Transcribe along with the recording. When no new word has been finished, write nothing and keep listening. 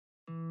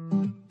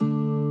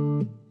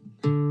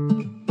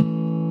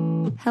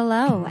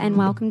Hello and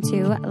welcome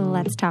to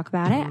Let's Talk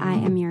About It. I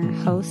am your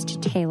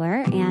host,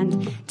 Taylor,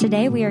 and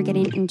today we are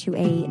getting into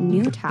a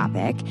new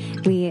topic.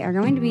 We are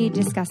going to be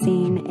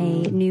discussing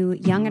a new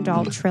young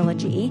adult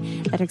trilogy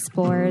that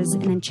explores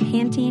an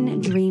enchanting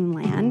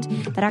dreamland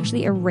that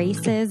actually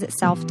erases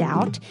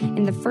self-doubt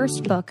in the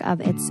first book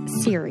of its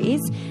series.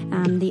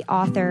 The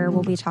author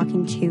we'll be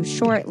talking to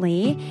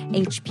shortly,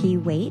 H.P.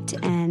 Waitt,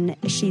 and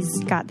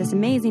she's got this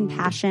amazing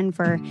passion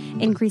for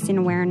increasing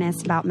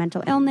awareness about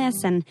mental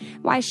illness and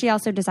why she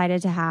also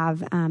decided to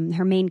have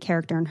her main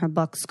character in her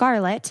book,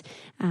 Scarlet,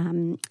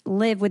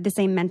 live with the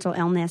same mental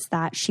illness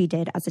that she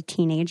did as a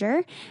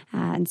teenager.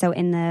 And so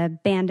in the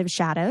Band of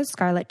Shadows,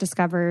 Scarlet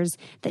discovers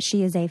that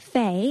she is a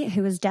fae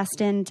who is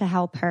destined to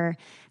help her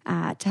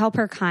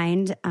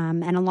kind.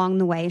 And along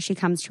the way, she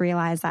comes to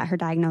realize that her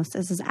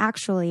diagnosis is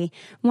actually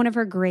one of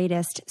her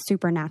greatest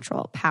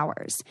supernatural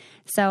powers.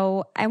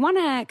 So I want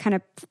to kind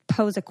of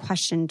pose a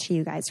question to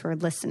you guys who are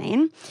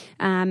listening.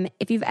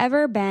 If you've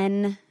ever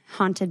been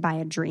haunted by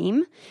a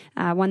dream,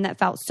 one that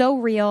felt so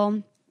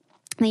real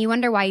that you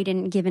wonder why you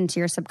didn't give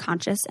into your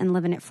subconscious and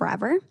live in it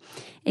forever.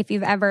 If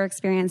you've ever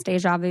experienced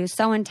deja vu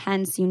so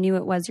intense you knew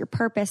it was your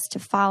purpose to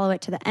follow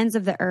it to the ends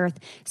of the earth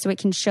so it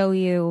can show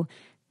you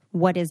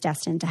what is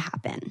destined to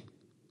happen.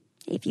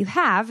 If you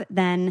have,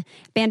 then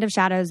Band of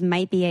Shadows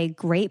might be a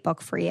great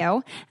book for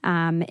you.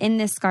 In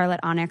this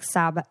Scarlet Onyx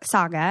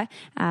Saga,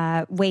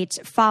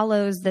 Waitt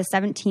follows the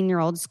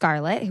 17-year-old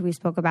Scarlet, who we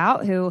spoke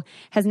about, who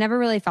has never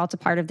really felt a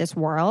part of this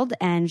world,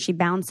 and she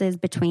bounces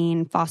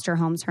between foster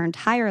homes her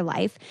entire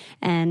life,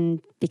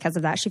 and because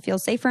of that, she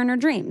feels safer in her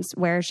dreams,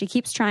 where she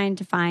keeps trying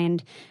to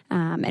find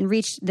and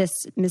reach this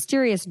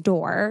mysterious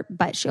door,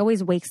 but she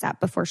always wakes up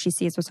before she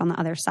sees what's on the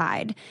other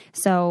side.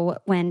 So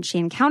when she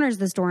encounters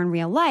this door in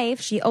real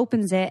life, she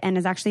opens it and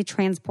is actually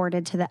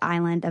transported to the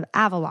island of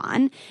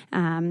Avalon,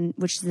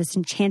 which is this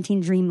enchanting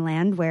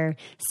dreamland where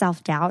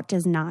self-doubt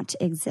does not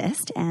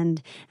exist.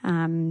 And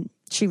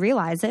she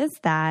realizes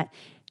that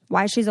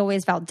why she's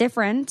always felt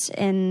different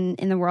in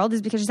the world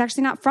is because she's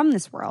actually not from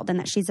this world and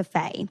that she's a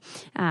fae.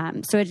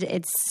 So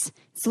it's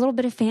a little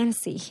bit of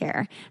fantasy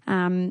here.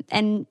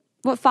 And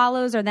what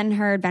follows are then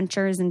her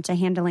adventures into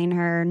handling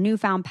her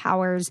newfound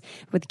powers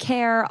with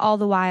care, all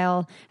the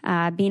while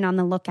being on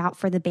the lookout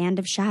for the Band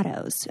of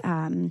Shadows,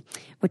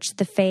 which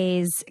the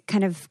Faes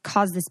kind of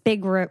cause this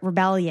big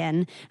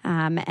rebellion,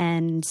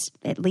 and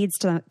it leads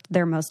to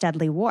their most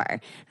deadly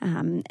war.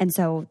 And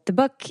so the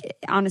book,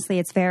 honestly,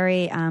 it's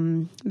very,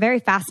 very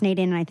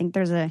fascinating, and I think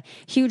there's a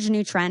huge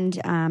new trend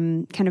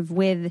kind of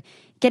with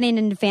getting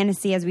into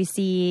fantasy as we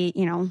see,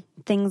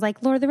 things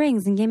like Lord of the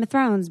Rings and Game of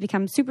Thrones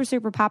become super,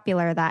 super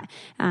popular, that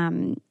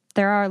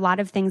there are a lot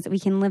of things that we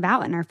can live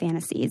out in our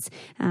fantasies.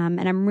 And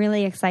I'm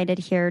really excited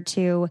here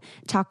to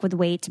talk with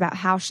Waitt about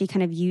how she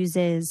kind of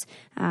uses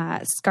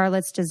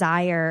Scarlet's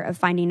desire of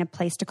finding a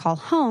place to call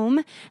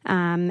home,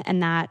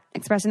 and that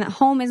expressing that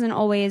home isn't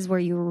always where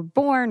you were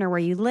born or where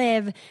you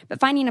live, but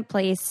finding a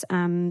place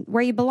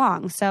where you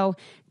belong. So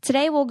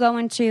today we'll go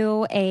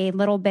into a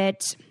little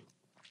bit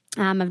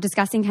of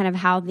discussing kind of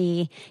how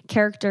the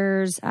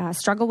characters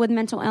struggle with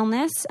mental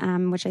illness,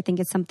 which I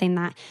think is something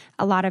that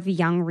a lot of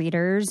young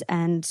readers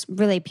and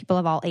really people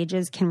of all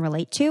ages can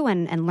relate to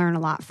and learn a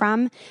lot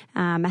from.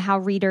 How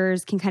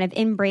readers can kind of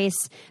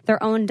embrace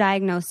their own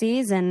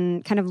diagnoses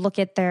and kind of look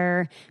at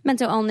their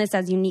mental illness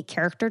as unique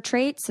character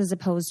traits as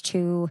opposed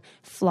to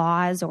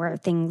flaws or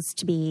things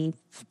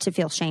to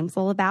feel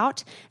shameful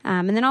about.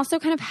 And then also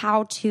kind of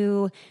how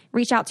to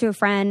reach out to a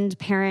friend,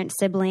 parent,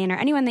 sibling, or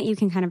anyone that you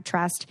can kind of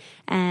trust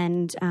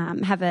and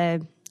have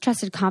a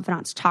trusted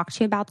confidant to talk to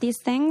you about these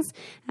things.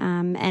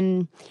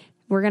 And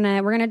we're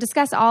gonna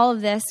discuss all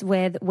of this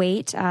with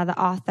Waitt, the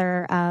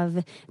author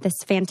of this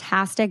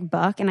fantastic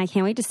book, and I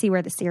can't wait to see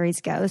where the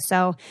series goes.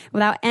 So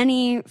without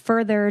any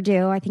further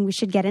ado, I think we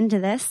should get into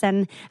this,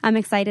 and I'm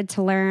excited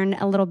to learn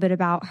a little bit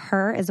about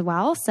her as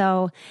well.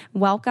 So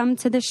welcome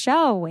to the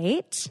show,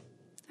 Waitt.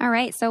 All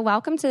right. So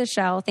welcome to the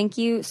show. Thank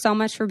you so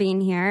much for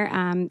being here.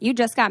 You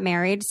just got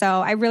married,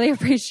 so I really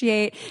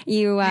appreciate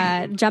you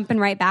jumping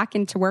right back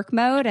into work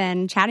mode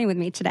and chatting with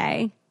me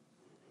today.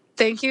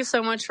 Thank you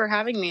so much for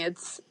having me.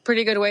 It's a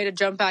pretty good way to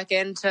jump back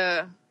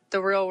into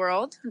the real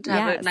world, to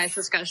have a nice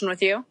discussion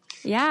with you.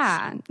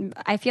 Yeah.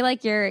 I feel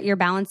like you're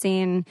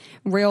balancing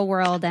real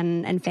world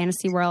and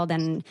fantasy world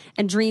and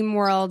dream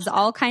worlds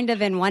all kind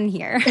of in one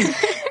here.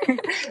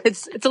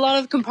 It's a lot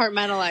of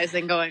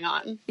compartmentalizing going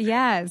on.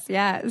 Yes.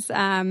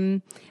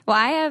 Well,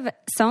 I have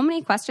so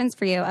many questions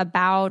for you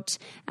about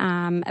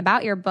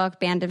your book,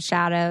 Band of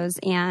Shadows,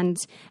 and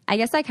I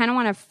guess I kind of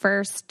want to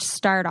first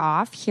start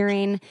off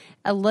hearing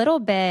a little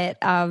bit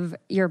of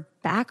your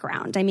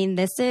background. I mean,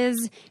 this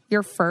is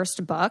your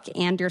first book,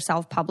 and you're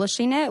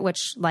self-publishing it, which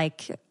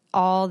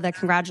all the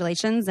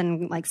congratulations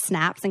and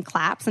snaps and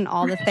claps and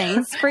all the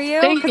things for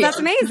you, because that's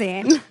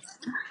amazing.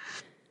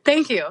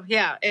 Thank you.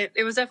 Yeah,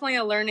 it was definitely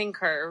a learning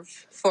curve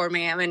for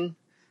me. I mean,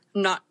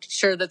 I'm not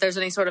sure that there's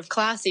any sort of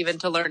class even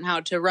to learn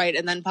how to write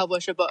and then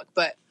publish a book,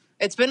 but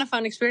it's been a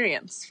fun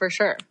experience for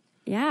sure.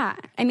 Yeah.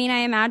 I mean, I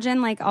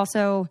imagine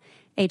also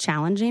a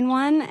challenging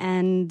one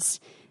and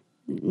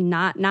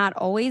not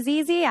always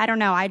easy. I don't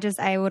know.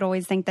 I would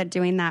always think that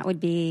doing that would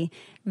be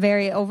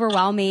very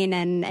overwhelming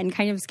and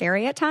kind of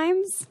scary at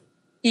times.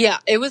 Yeah,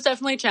 it was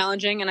definitely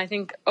challenging. And I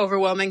think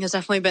overwhelming has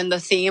definitely been the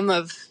theme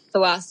of the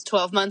last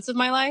 12 months of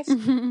my life.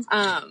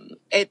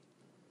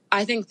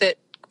 I think that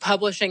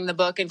publishing the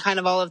book and kind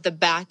of all of the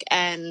back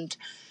end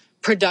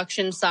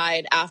production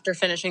side after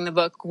finishing the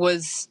book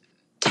was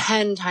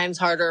 10 times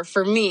harder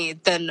for me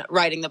than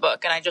writing the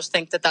book. And I just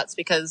think that that's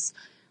because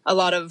a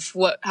lot of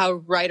how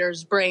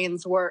writers'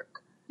 brains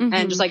work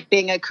and just like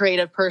being a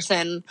creative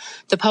person,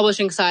 the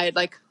publishing side,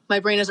 like my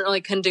brain isn't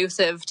really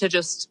conducive to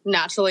just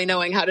naturally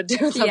knowing how to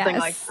do something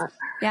like that.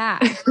 Yeah.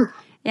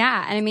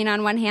 Yeah. And I mean,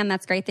 on one hand,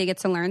 that's great. They get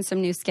to learn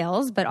some new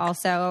skills, but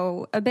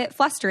also a bit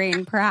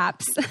frustrating,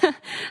 perhaps.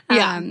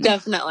 Yeah,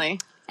 definitely.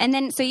 And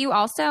then, so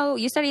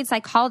you studied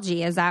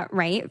psychology, is that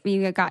right?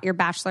 You got your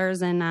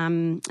bachelor's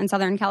in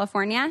Southern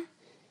California?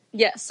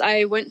 Yes,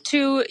 I went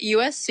to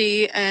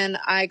USC and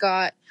I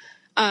got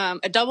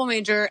a double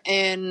major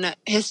in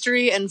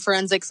history and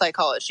forensic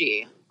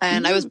psychology.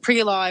 And I was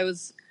pre-law. I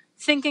was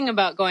thinking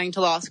about going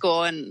to law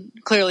school, and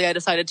clearly I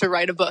decided to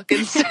write a book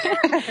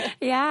instead.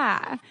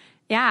 Yeah.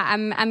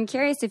 I'm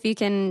curious if you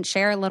can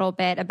share a little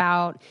bit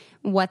about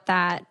what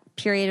that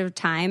period of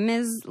time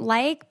is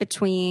like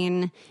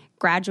between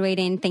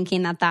graduating,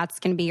 thinking that that's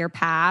going to be your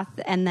path,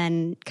 and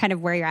then kind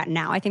of where you're at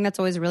now. I think that's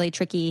always a really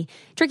tricky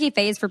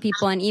phase for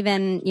people. And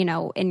even,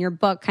 in your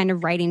book, kind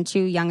of writing to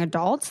young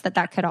adults,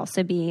 that could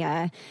also be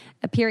a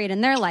period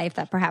in their life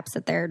that perhaps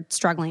that they're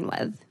struggling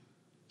with.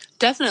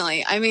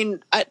 Definitely. I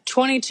mean, at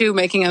 22,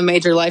 making a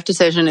major life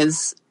decision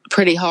is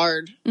pretty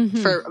hard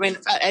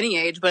at any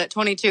age, but at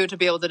 22 to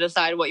be able to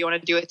decide what you want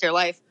to do with your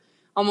life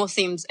almost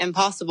seems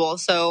impossible.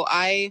 So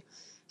I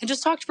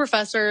just talked to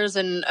professors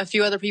and a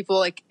few other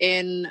people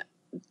in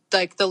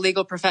the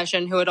legal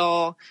profession who had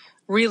all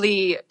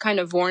really kind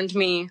of warned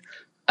me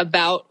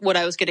about what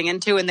I was getting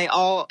into, and they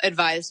all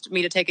advised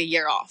me to take a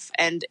year off.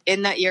 And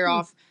in that year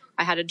off,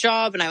 I had a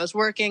job and I was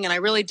working, and I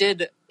really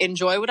did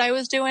enjoy what I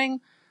was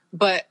doing.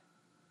 But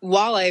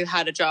while I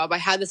had a job, I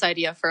had this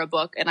idea for a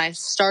book, and I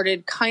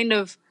started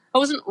I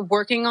wasn't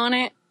working on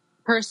it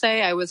per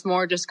se. I was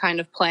more just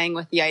kind of playing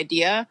with the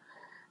idea.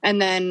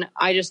 And then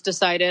I just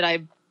decided,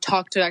 I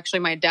talked to actually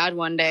my dad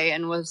one day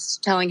and was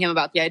telling him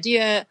about the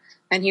idea.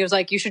 And he was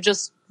like, you should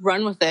just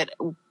run with it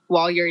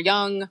while you're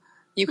young.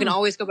 You can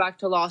always go back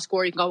to law school,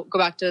 or you can go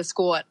back to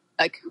school at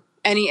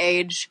any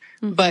age,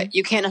 but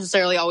you can't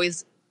necessarily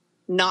always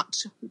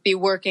not be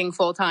working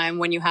full time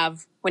when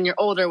you're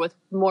older with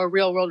more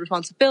real world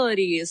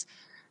responsibilities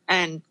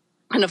and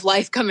kind of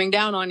life coming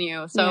down on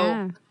you.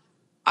 So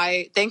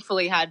I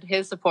thankfully had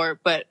his support,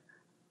 but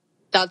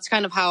that's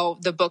kind of how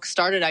the book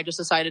started. I just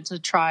decided to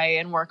try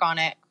and work on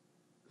it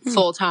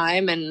full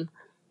time, and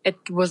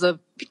it was a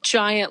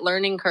giant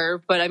learning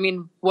curve. But I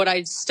mean, what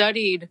I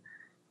studied,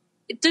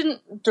 it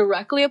didn't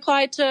directly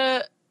apply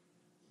to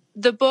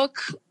the book,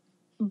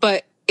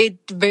 but it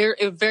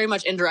very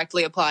much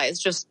indirectly applies.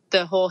 Just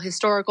the whole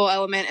historical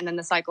element and then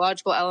the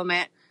psychological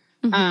element,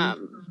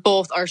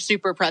 both are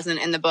super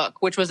present in the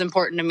book, which was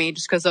important to me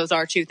just because those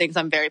are two things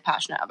I'm very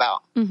passionate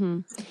about.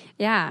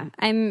 Yeah.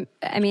 I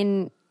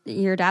mean,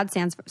 your dad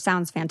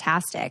sounds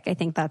fantastic. I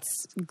think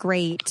that's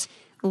great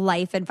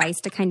life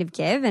advice to kind of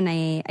give. And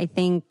I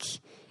think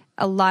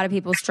a lot of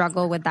people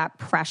struggle with that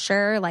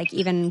pressure. Like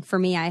even for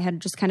me, I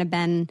had just kind of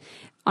been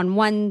on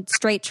one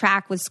straight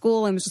track with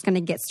school and was just going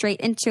to get straight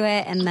into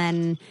it. And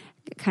then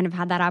kind of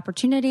had that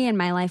opportunity, and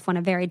my life went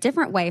a very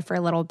different way for a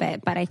little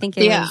bit. But I think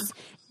it was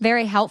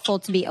very helpful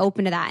to be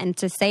open to that and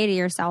to say to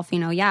yourself,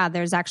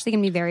 there's actually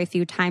going to be very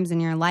few times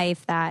in your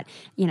life that,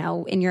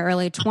 in your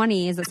early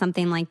 20s, that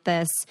something like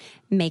this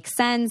makes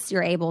sense.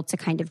 You're able to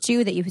kind of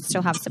do that. You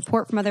still have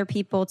support from other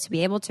people to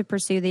be able to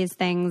pursue these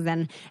things.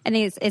 And I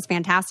think it's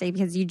fantastic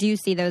because you do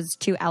see those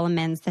two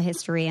elements, the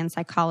history and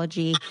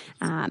psychology,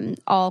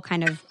 all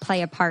kind of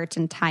play a part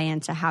and tie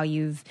into how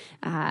you've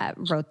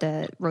wrote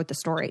the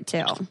story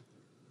too.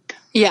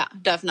 Yeah,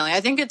 definitely. I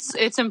think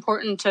it's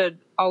important to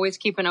always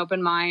keep an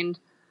open mind,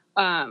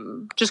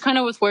 just kind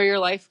of with where your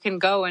life can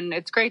go. And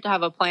it's great to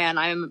have a plan.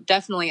 I'm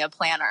definitely a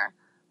planner,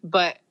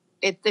 but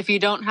if you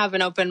don't have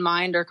an open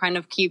mind or kind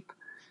of keep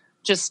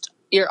just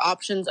your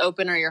options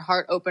open or your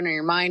heart open or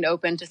your mind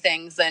open to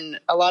things, then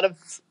a lot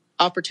of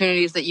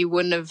opportunities that you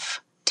wouldn't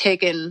have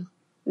taken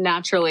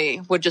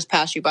naturally would just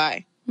pass you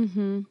by.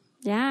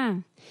 Yeah.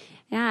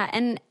 Yeah.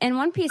 And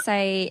one piece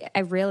I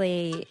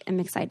really am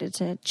excited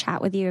to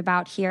chat with you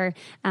about here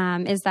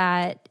is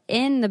that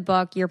in the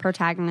book, your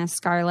protagonist,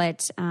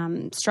 Scarlet,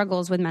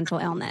 struggles with mental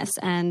illness.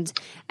 And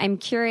I'm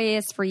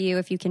curious for you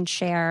if you can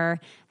share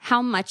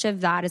how much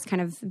of that is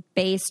kind of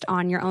based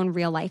on your own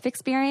real life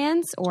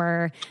experience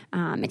or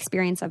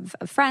experience of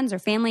friends or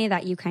family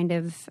that you kind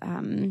of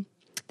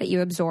that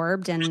you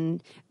absorbed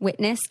and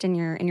witnessed in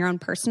your own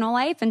personal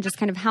life, and just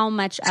kind of how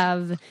much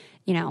of,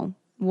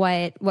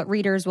 what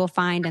readers will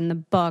find in the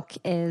book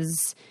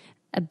is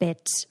a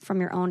bit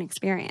from your own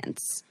experience.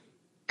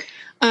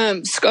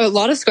 A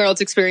lot of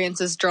Scarlett's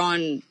experience is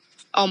drawn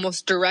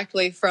almost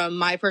directly from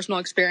my personal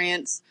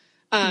experience,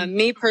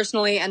 me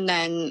personally, and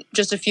then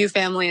just a few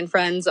family and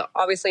friends.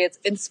 Obviously, it's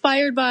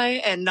inspired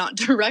by and not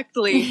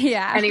directly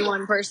any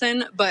one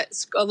person, but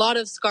a lot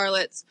of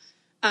Scarlett's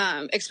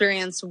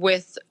experience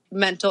with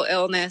mental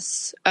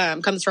illness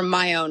comes from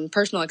my own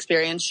personal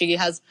experience. She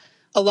has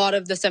a lot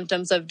of the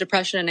symptoms of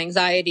depression and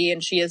anxiety,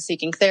 and she is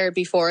seeking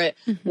therapy for it,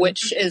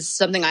 which is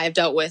something I have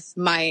dealt with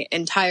my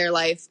entire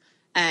life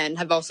and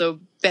have also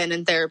been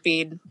in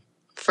therapy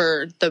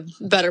for the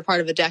better part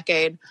of a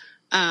decade.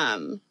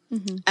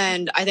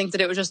 And I think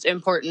that it was just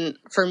important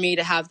for me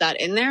to have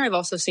that in there. I've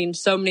also seen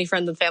so many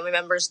friends and family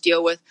members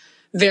deal with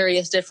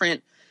various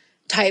different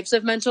types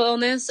of mental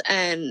illness.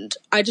 And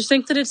I just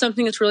think that it's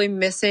something that's really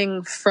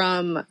missing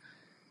from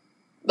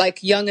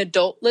like young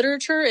adult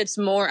literature. It's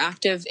more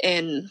active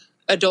in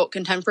adult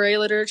contemporary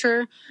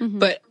literature.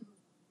 But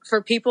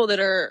for people that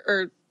are,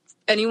 or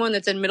anyone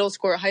that's in middle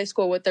school or high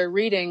school, what they're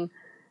reading,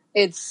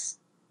 there's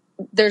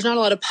not a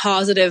lot of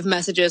positive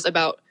messages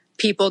about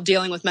people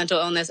dealing with mental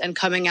illness and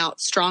coming out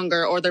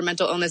stronger, or their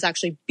mental illness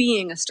actually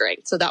being a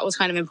strength. So that was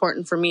kind of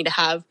important for me to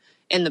have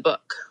in the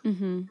book.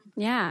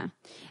 Yeah.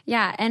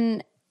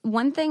 And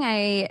one thing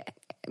I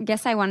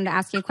guess I wanted to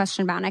ask you a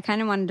question about, and I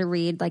kind of wanted to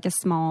read like a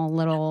small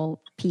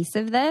little piece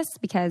of this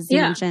because you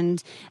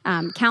mentioned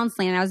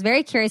counseling. And I was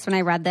very curious when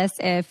I read this,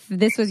 if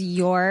this was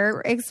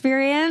your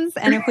experience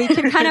and if we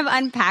could kind of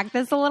unpack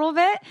this a little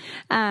bit.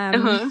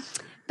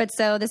 But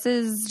so this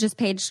is just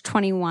page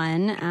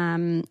 21,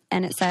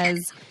 and it says,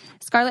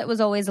 Scarlett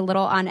was always a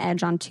little on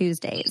edge on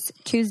Tuesdays.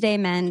 Tuesday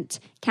meant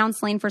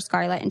counseling for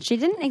Scarlett, and she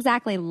didn't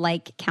exactly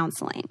like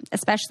counseling,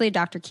 especially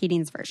Dr.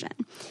 Keating's version.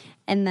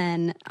 And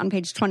then on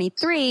page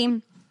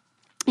 23,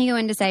 you go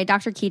in to say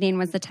Dr. Keating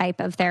was the type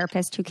of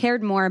therapist who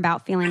cared more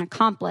about feeling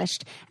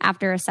accomplished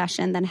after a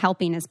session than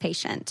helping his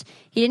patient.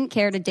 He didn't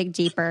care to dig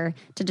deeper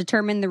to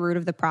determine the root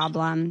of the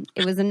problem.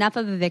 It was enough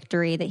of a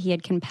victory that he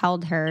had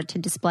compelled her to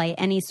display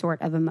any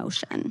sort of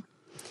emotion.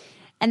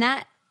 And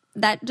that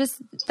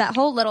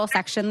whole little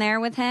section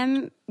there with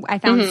him, I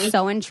found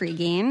so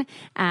intriguing,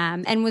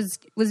 and was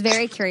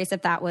very curious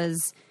if that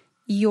was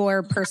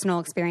your personal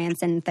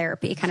experience in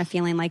therapy, kind of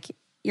feeling like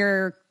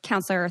your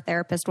counselor or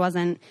therapist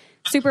wasn't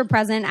super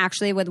present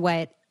actually with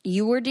what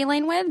you were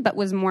dealing with, but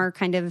was more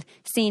kind of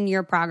seeing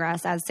your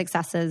progress as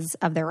successes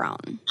of their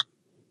own.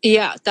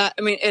 Yeah,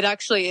 it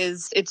actually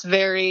is. It's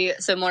very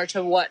similar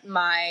to what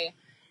my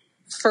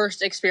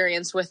first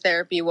experience with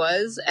therapy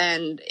was.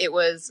 And it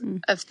was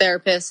a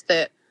therapist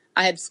that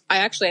I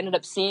actually ended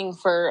up seeing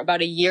for about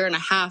a year and a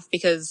half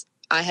because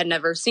I had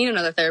never seen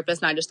another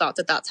therapist, and I just thought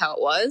that that's how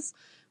it was.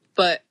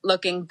 But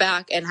looking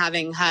back and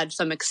having had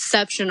some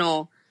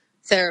exceptional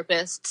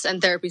therapists and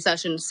therapy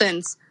sessions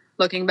since,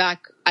 looking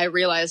back, I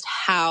realized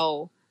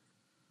how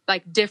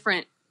like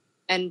different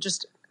and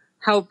just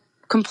how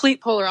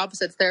complete polar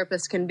opposites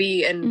therapists can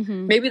be.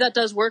 And maybe that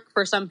does work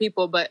for some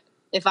people, but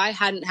if I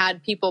hadn't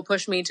had people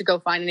push me to go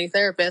find a new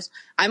therapist,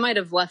 I might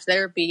have left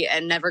therapy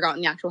and never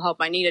gotten the actual help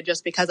I needed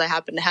just because I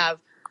happened to have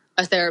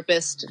a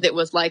therapist that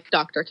was like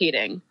Dr.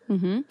 Keating.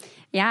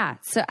 Yeah.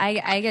 So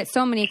I get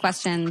so many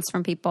questions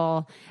from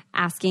people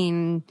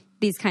asking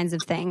these kinds of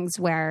things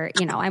where,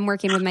 I'm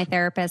working with my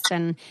therapist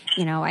and,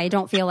 I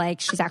don't feel like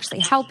she's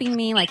actually helping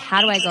me. Like,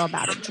 how do I go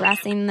about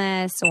addressing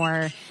this?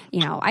 Or,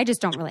 I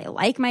just don't really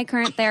like my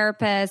current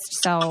therapist.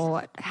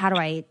 So how do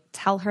I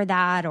tell her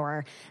that?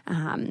 Or,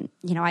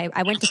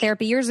 I went to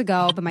therapy years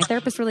ago, but my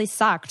therapist really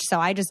sucked. So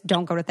I just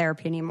don't go to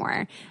therapy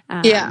anymore.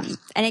 And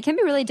it can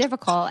be really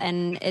difficult.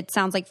 And it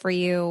sounds like for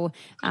you,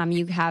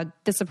 you had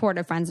the support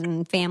of friends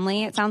and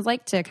family, it sounds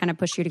like, to kind of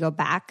push you to go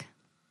back.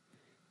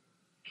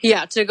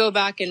 Yeah, to go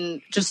back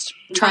and just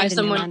try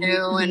someone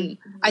new. And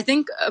I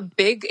think a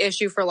big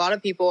issue for a lot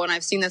of people, and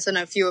I've seen this in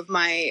a few of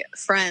my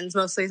friends,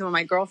 mostly some of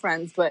my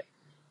girlfriends, but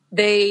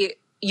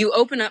you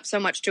open up so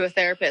much to a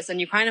therapist and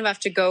you kind of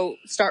have to go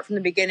start from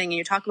the beginning, and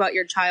you talk about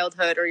your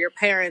childhood or your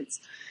parents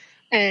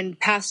and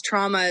past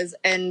traumas.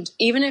 And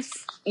even if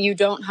you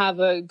don't have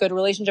a good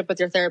relationship with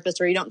your therapist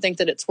or you don't think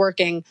that it's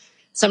working,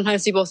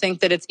 sometimes people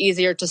think that it's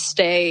easier to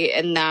stay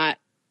in that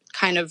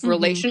kind of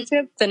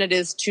relationship than it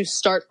is to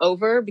start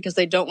over, because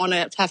they don't want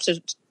to have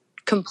to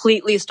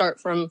completely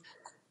start from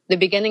the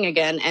beginning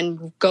again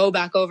and go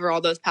back over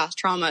all those past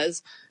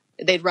traumas.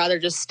 They'd rather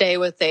just stay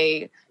with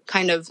a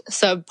kind of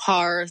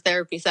subpar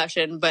therapy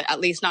session, but at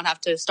least not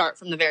have to start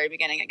from the very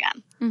beginning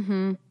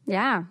again.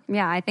 Yeah.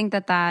 I think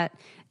that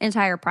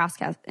entire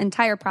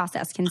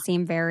process can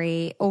seem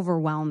very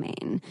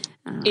overwhelming.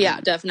 Yeah,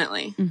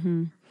 definitely.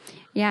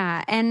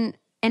 Yeah.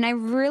 And I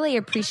really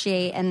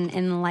appreciate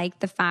and like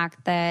the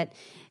fact that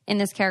in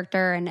this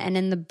character and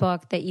in the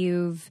book that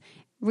you've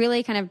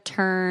really kind of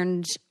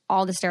turned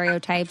all the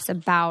stereotypes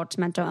about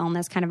mental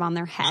illness kind of on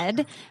their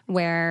head,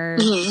 where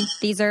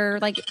these are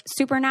like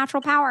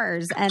supernatural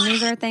powers and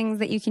these are things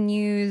that you can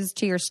use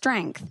to your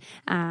strength.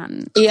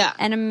 And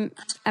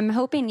I'm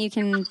hoping you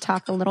can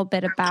talk a little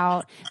bit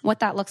about what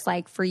that looks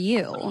like for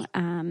you,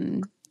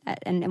 and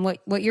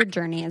what your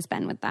journey has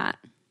been with that.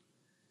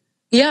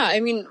 Yeah,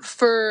 I mean,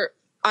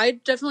 I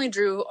definitely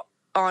drew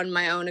on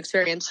my own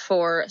experience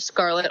for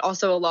Scarlet,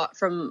 also a lot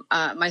from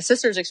my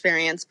sister's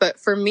experience. But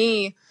for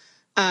me,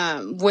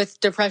 with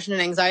depression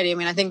and anxiety, I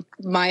mean, I think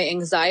my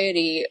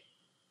anxiety,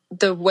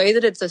 the way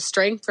that it's a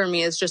strength for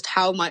me is just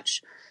how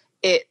much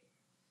it,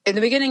 in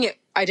the beginning,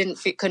 I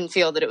couldn't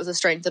feel that it was a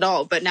strength at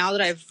all. But now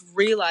that I've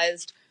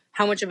realized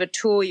how much of a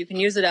tool you can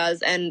use it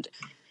as, and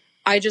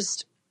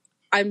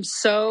I'm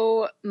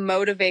so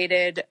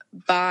motivated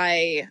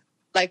by,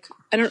 like,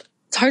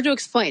 it's hard to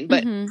explain,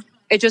 but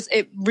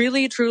it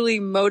really truly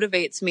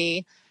motivates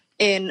me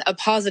in a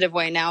positive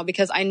way now,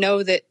 because I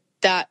know that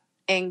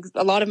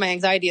a lot of my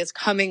anxiety is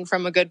coming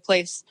from a good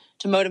place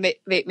to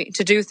motivate me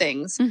to do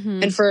things.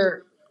 And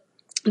for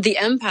the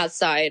empath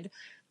side,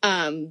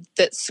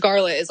 that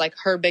Scarlet is like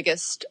her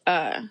biggest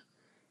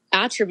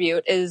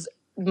attribute is,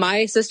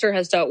 my sister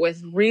has dealt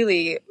with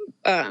really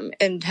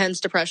intense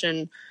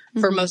depression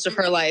for most of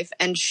her life,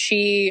 and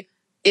she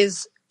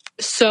is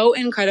so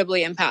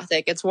incredibly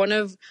empathic. It's one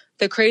of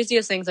the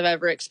craziest things I've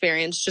ever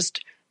experienced.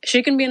 Just,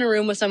 she can be in a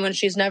room with someone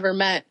she's never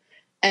met,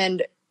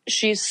 and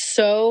she's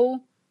such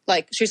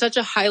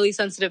a highly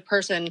sensitive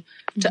person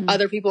to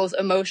other people's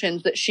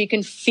emotions that she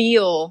can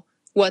feel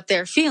what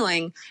they're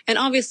feeling. And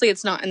obviously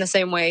it's not in the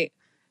same way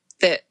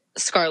that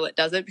Scarlet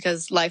does it,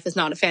 because life is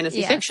not a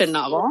fantasy fiction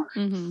novel,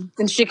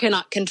 and she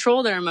cannot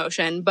control their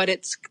emotion. But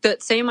it's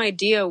that same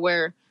idea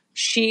where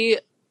she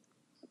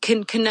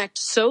can connect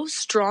so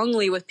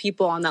strongly with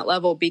people on that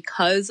level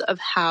because of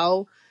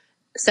how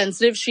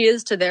sensitive she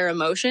is to their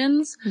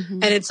emotions.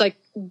 And it's like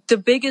the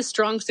biggest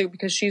strong suit,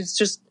 because she's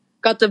just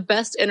got the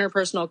best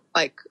interpersonal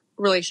like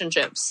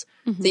relationships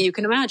that you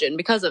can imagine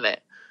because of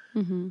it.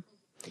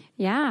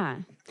 Yeah.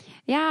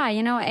 Yeah.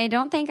 You know, I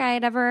don't think I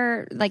had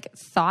ever like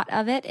thought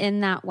of it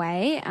in that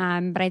way.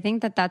 But I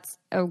think that that's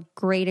a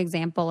great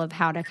example of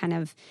how to kind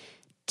of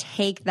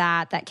take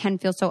that can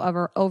feel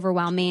so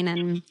overwhelming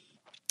and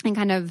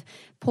kind of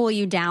pull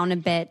you down a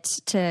bit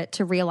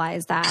to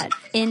realize that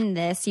in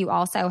this, you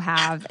also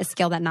have a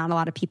skill that not a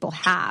lot of people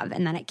have,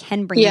 and that it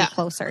can bring you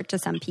closer to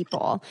some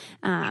people.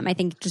 I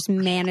think just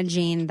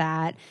managing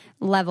that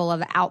level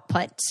of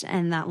output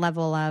and that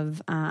level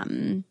of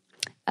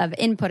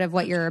input of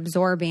what you're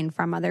absorbing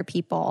from other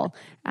people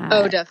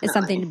is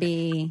something to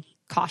be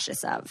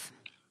cautious of.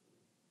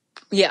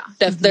 Yeah,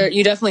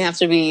 you definitely have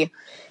to be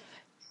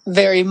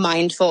very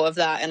mindful of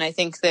that. And I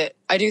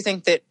do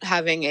think that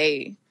having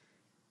a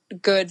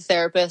good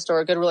therapist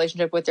or a good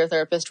relationship with your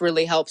therapist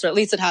really helps, or at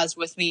least it has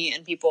with me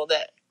and people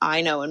that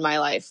I know in my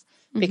life.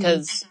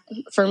 Because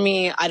for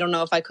me, I don't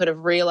know if I could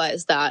have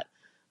realized that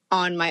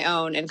on my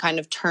own and kind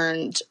of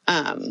turned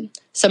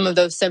some of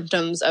those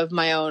symptoms of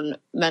my own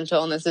mental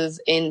illnesses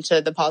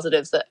into the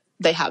positives that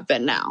they have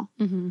been now.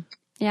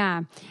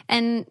 Yeah.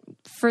 And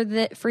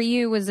for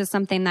you, was this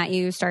something that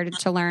you started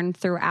to learn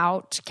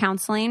throughout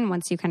counseling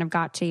once you kind of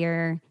got to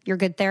your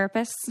good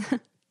therapist?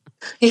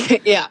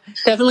 Yeah,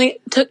 definitely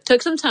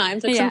took some time,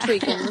 some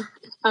tweaking.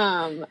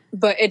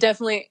 But it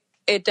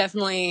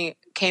definitely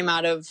came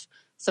out of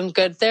some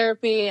good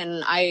therapy.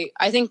 And I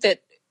think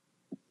that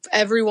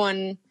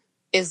everyone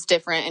is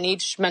different, and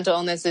each mental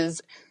illness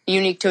is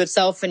unique to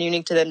itself and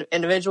unique to the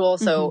individual.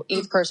 So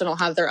each person will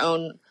have their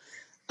own,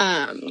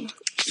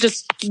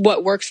 just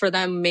what works for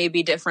them may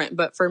be different.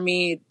 But for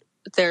me,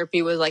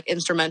 therapy was like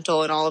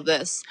instrumental in all of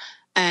this.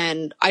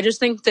 And I just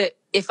think that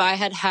if I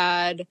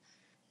had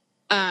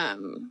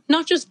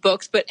not just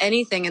books, but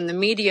anything in the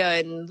media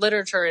and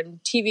literature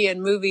and TV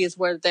and movies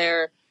where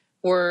there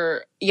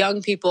were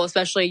young people,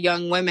 especially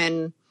young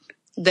women,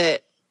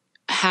 that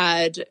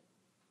had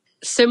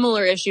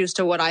similar issues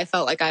to what I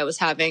felt like I was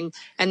having,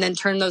 and then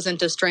turn those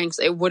into strengths,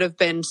 it would have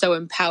been so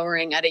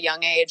empowering at a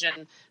young age.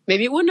 And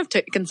maybe it wouldn't have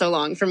taken so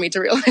long for me to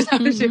realize how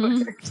to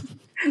do it.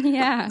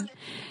 Yeah.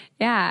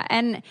 Yeah.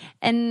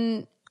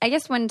 And I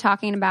guess when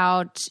talking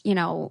about, you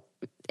know,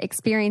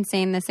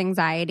 experiencing this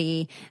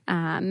anxiety,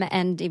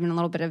 and even a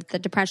little bit of the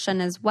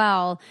depression as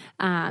well,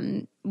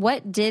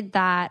 what did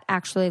that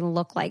actually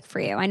look like for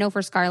you? I know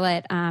for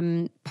Scarlet,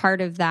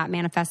 part of that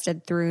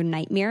manifested through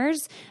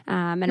nightmares.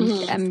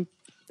 And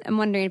I'm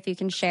wondering if you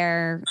can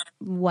share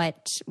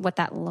what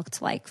that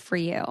looked like for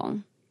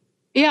you.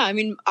 Yeah, I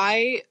mean,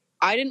 I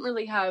didn't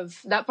really have,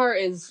 that part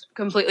is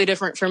completely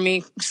different for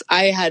me.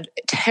 I had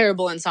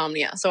terrible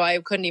insomnia, so I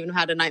couldn't even have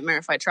had a nightmare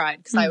if I tried,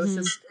 because I was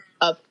just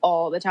up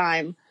all the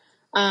time.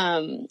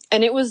 And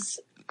it was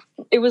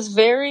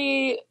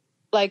very,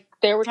 like,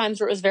 there were times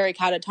where it was very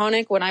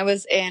catatonic. When I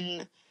was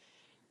in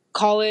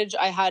college,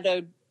 I had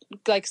a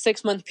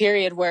 6-month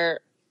period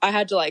where I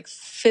had to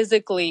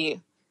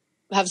physically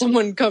have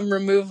someone come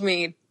remove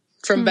me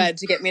from bed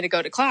to get me to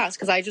go to class,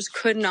 because I just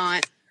could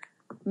not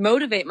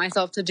motivate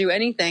myself to do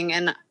anything.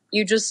 And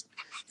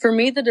for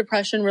me, the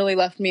depression really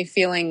left me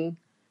feeling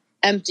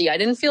empty. I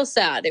didn't feel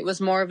sad. It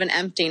was more of an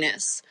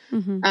emptiness.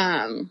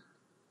 And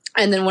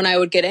then when I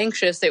would get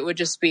anxious, it would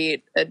just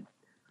be a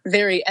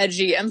very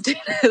edgy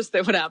emptiness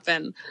that would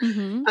happen.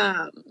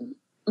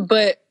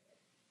 But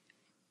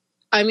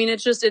I mean,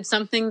 it's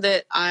something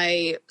that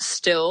I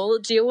still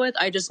deal with.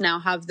 I just now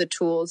have the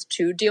tools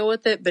to deal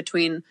with it,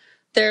 between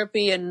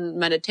therapy and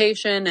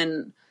meditation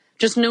and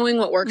just knowing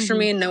what works for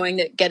me, and knowing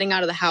that getting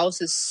out of the house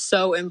is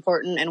so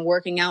important, and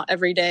working out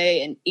every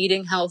day and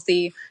eating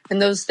healthy,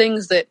 and those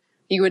things that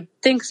you would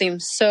think seem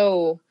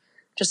so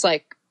just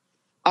like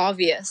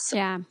obvious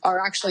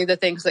are actually the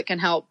things that can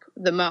help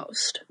the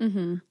most.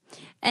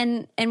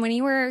 And when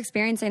you were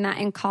experiencing that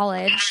in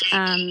college,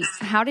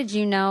 how did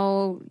you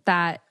know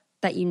that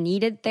you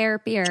needed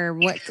therapy, or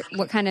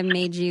what kind of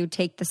made you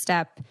take the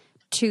step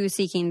to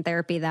seeking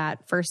therapy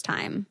that first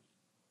time?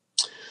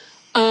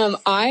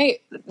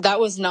 That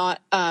was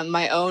not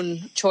my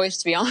own choice,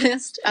 to be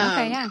honest.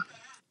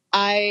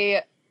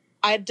 I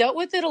dealt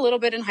with it a little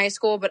bit in high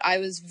school, but I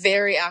was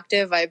very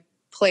active. I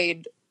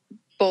played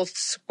both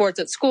sports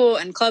at school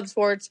and club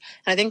sports,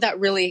 and I think that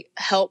really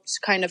helped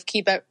kind of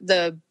keep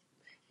the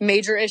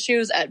major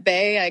issues at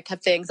bay. I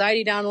kept the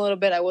anxiety down a little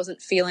bit. I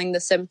wasn't feeling the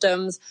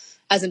symptoms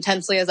as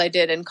intensely as I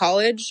did in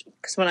college,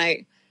 because when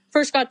I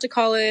first got to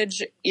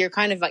college, you're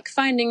kind of like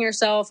finding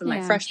yourself. In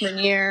my freshman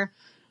year,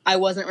 I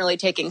wasn't really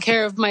taking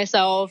care of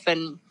myself,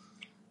 and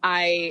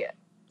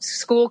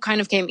school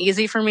kind of came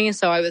easy for me.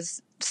 So I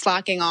was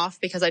slacking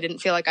off because I didn't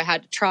feel like I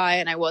had to try,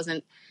 and I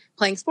wasn't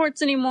playing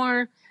sports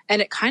anymore.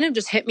 And it kind of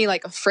just hit me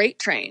like a freight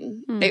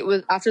train. It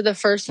was after the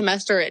first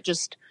semester, it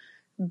just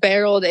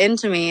barreled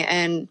into me,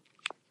 and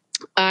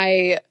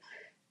I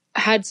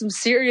had some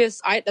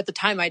serious, at the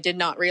time I did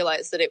not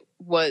realize that it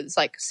was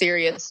like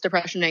serious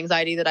depression and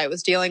anxiety that I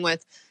was dealing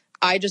with.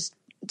 I just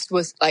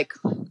was like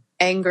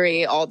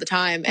angry all the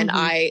time. And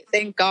I,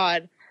 thank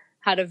God,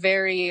 had a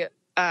very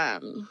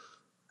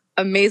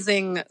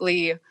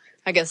amazingly,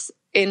 I guess,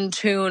 in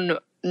tune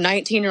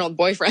 19-year-old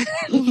boyfriend.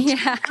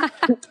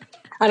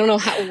 I don't know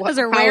how. Those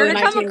are rare to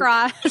come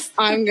across.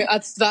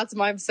 That's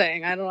what I'm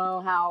saying. I don't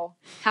know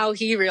how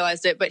he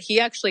realized it, but he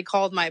actually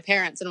called my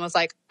parents and was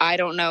like, I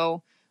don't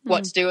know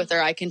what to do with her.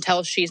 I can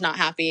tell she's not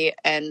happy.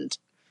 And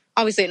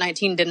obviously at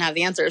 19 didn't have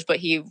the answers, but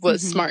he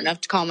was smart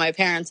enough to call my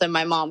parents, and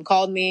my mom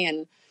called me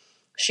and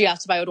she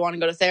asked if I would want to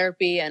go to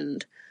therapy.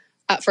 And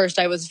at first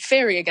I was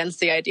very against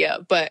the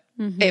idea, but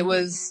it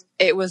was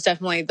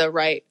definitely the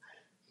right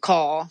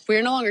call. We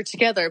are no longer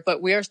together,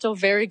 but we are still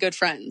very good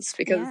friends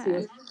because he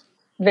was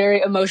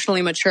very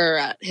emotionally mature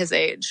at his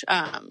age.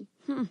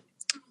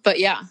 But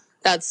yeah,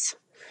 that's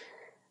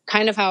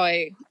kind of how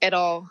it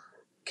all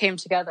came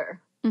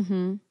together.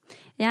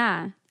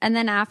 Yeah. And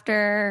then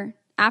after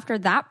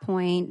that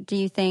point, do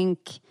you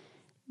think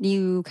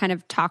you kind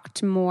of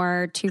talked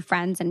more to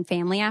friends and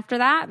family after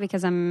that?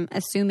 Because I'm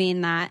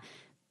assuming that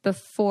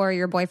before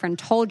your boyfriend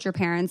told your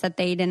parents that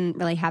they didn't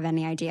really have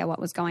any idea what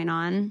was going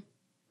on.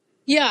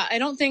 Yeah,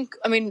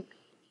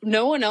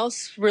 no one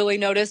else really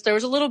noticed. There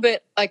was a little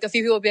bit, like a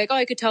few people would be like, oh,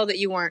 I could tell that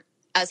you weren't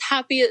as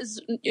happy as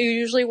you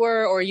usually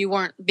were, or you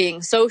weren't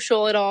being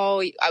social at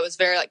all. I was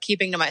very like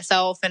keeping to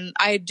myself. And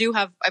I've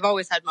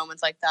always had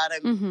moments like that.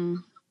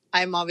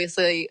 I'm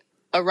obviously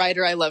a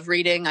writer. I love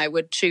reading. I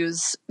would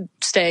choose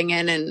staying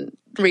in and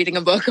reading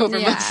a book over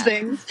most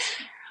things.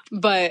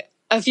 But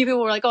a few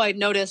people were like, oh, I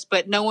noticed,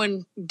 but no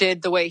one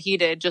did the way he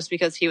did just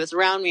because he was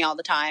around me all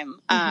the time.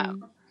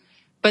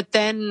 But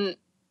then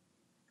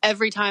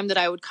every time that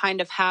I would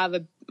kind of have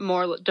a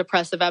more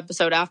depressive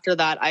episode after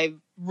that, I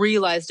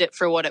realized it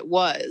for what it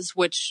was,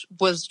 which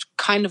was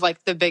kind of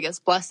like the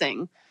biggest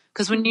blessing.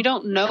 Because when you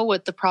don't know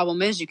what the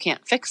problem is, you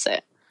can't fix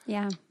it.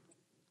 Yeah.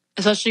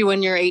 Especially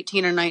when you're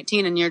 18 or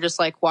 19 and you're just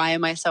like, why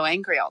am I so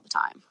angry all the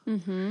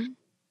time?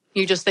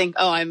 You just think,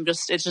 oh,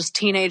 it's just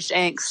teenage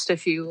angst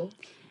if you...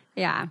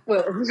 Yeah.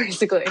 Well,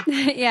 basically.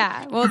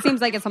 Yeah. Well, it seems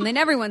like it's something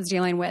everyone's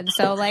dealing with.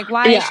 So, like,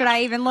 why should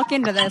I even look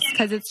into this?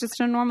 Because it's just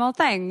a normal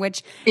thing,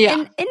 which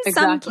in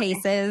some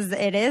cases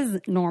it is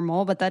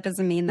normal, but that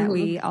doesn't mean that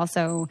we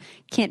also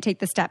can't take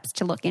the steps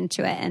to look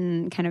into it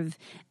and kind of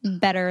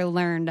better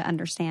learn to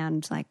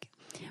understand, like,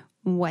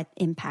 what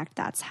impact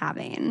that's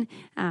having.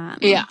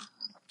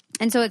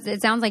 And so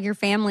it sounds like your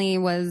family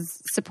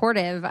was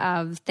supportive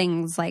of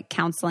things like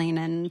counseling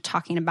and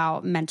talking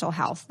about mental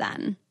health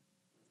then.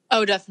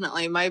 Oh,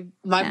 definitely. My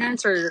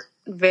parents are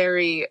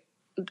very,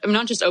 I'm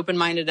not just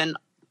open-minded in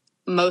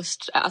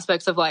most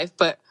aspects of life,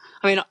 but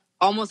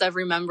almost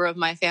every member of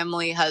my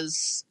family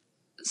has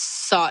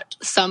sought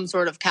some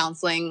sort of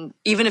counseling,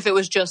 even if it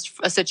was just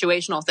a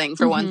situational thing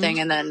for one thing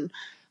and then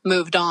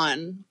moved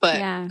on.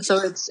 But so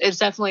it's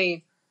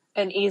definitely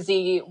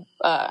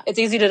it's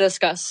easy to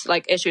discuss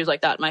like issues like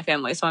that in my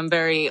family. So I'm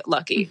very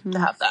lucky to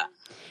have that.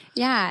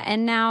 Yeah.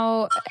 And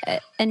now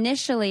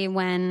initially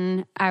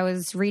when I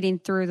was reading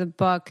through the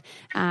book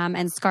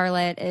and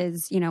Scarlet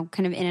is,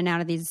 kind of in and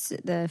out of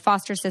the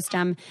foster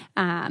system,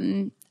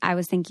 I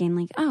was thinking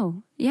like,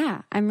 oh,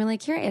 yeah, I'm really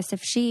curious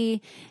if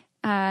she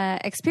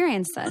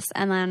experienced this.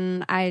 And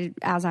then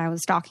as I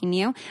was stalking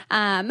you,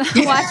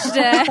 watched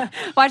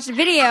a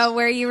video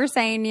where you were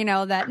saying,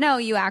 that no,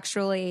 you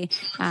actually,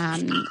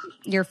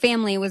 your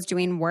family was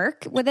doing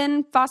work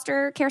within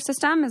foster care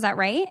system. Is that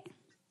right?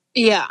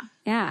 Yeah.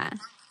 Yeah.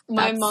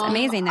 That's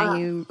amazing that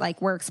you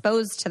were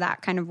exposed to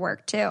that kind of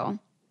work too.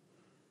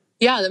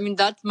 Yeah.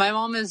 My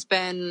mom has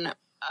been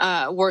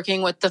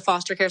working with the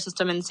foster care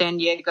system in San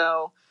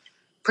Diego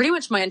pretty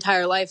much my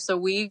entire life. So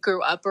we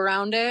grew up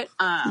around it.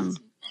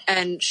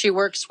 And she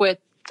works with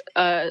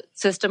a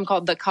system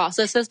called the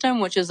CASA system,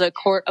 which is a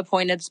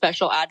court-appointed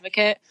special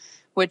advocate,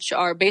 which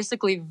are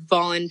basically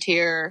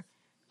volunteer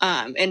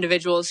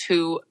individuals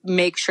who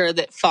make sure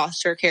that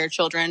foster care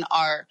children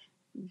are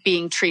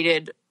being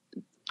treated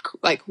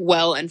like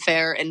well and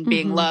fair and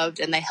being loved,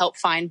 and they help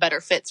find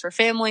better fits for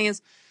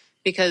families,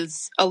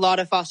 because a lot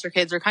of foster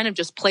kids are kind of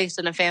just placed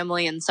in a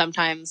family, and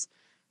sometimes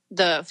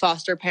the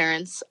foster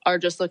parents are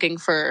just looking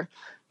for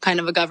kind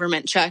of a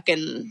government check,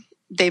 and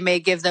they may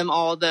give them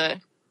all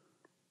the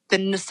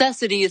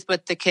necessities,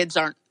 but the kids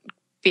aren't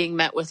being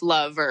met with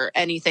love or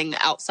anything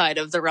outside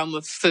of the realm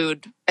of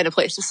food and a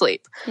place to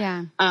sleep.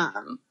 Yeah.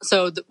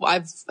 So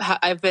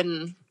I've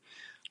been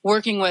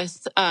working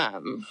with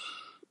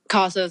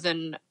CASAs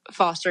and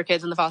foster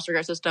kids in the foster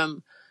care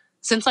system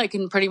since I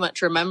can pretty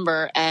much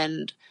remember.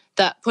 And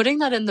that putting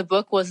that in the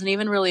book wasn't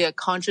even really a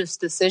conscious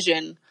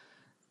decision.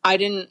 I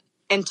didn't,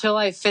 until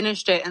I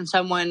finished it, and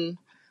someone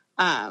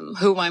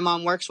who my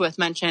mom works with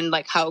mentioned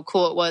like how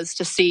cool it was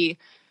to see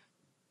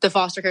the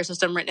foster care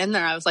system written in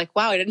there. I was like,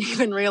 wow, I didn't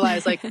even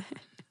realize like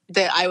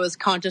that I was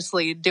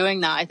consciously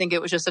doing that. I think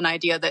it was just an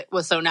idea that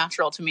was so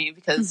natural to me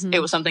because it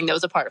was something that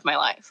was a part of my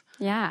life.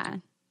 Yeah.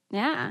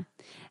 Yeah.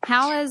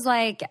 How is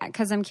like,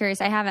 cause I'm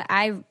curious,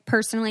 I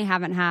personally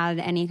haven't had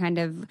any kind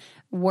of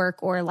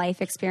work or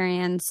life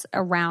experience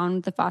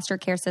around the foster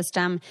care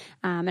system.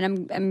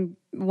 And I'm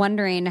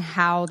wondering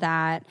how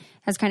that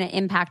has kind of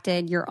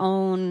impacted your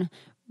own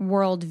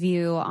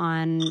worldview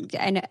on,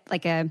 and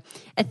like a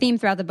theme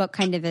throughout the book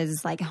kind of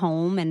is like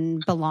home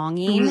and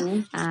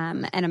belonging.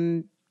 And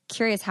I'm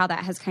curious how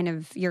that has kind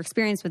of, your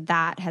experience with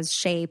that has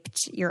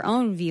shaped your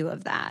own view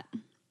of that.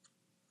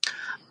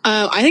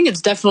 I think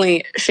it's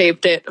definitely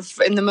shaped it.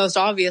 In the most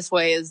obvious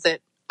way is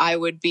that I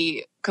would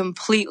be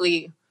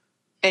completely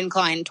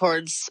inclined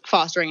towards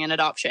fostering and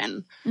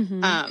adoption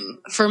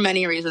for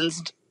many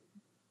reasons,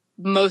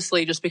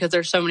 mostly just because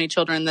there's so many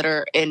children that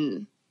are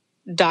in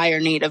dire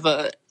need of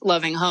a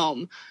loving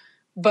home.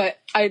 But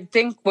I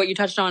think what you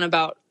touched on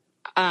about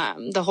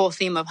the whole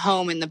theme of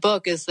home in the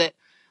book is that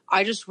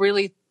I just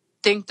really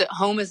think that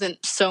home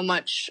isn't so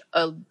much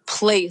a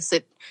place.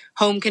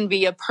 Home can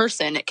be a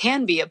person. It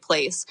can be a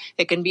place.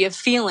 It can be a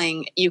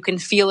feeling. You can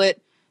feel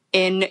it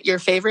in your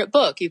favorite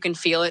book. You can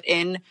feel it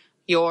in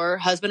your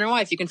husband or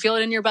wife. You can feel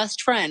it in your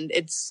best friend.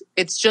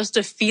 It's just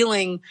a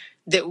feeling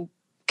that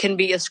can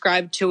be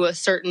ascribed to a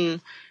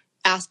certain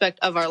aspect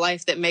of our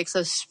life that makes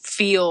us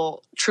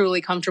feel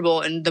truly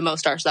comfortable and the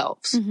most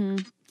ourselves.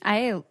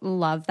 I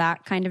love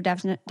that kind of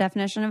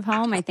definition of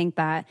home. I think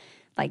that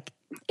like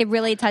it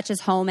really touches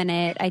home, and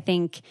it, I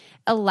think,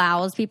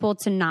 allows people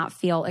to not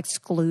feel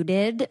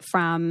excluded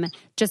from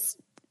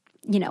just,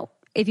 you know,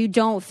 if you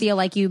don't feel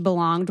like you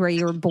belonged where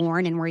you were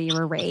born and where you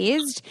were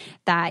raised,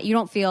 that you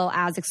don't feel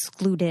as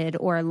excluded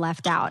or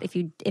left out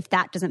if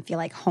that doesn't feel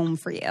like home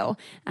for you.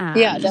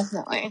 Yeah,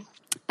 definitely.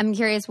 I'm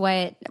curious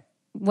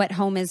what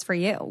home is for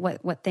you.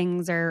 What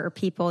things or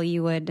people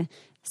you would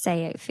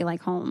say feel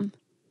like home?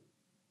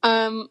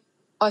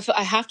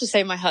 I have to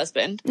say my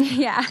husband.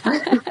 Yeah.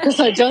 Because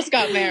I just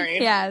got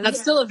married. Yeah.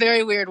 That's still a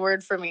very weird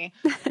word for me.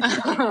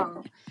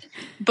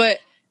 But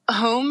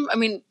home, I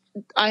mean,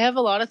 I have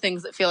a lot of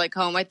things that feel like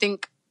home. I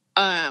think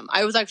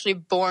I was actually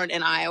born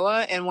in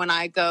Iowa, and when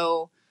I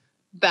go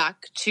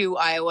back to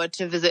Iowa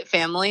to visit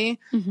family,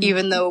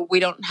 even though we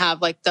don't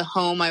have like the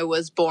home I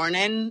was born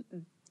in,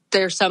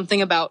 there's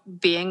something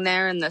about being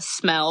there and the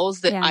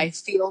smells that I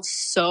feel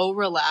so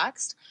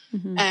relaxed.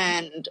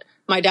 And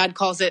my dad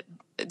calls it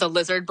the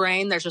lizard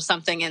brain. There's just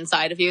something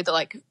inside of you that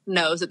like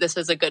knows that this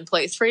is a good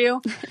place for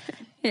you.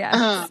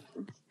 But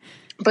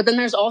then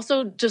there's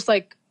also just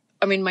like,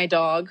 I mean, my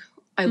dog.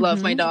 I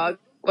love my dog.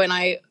 When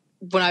I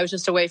was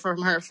just away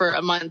from her for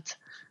a month,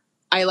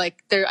 I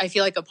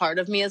feel like a part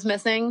of me is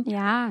missing.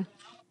 Yeah.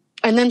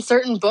 And then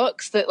certain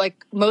books that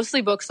like,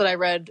 mostly books that I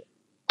read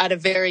at a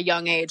very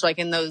young age, like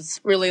in those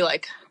really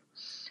like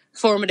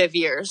formative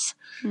years,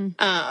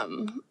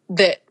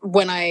 that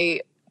when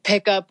I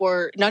pick up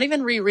or not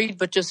even reread,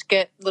 but just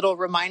get little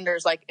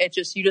reminders, like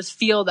you just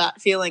feel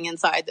that feeling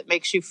inside that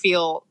makes you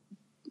feel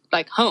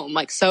like home,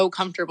 like so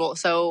comfortable.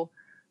 So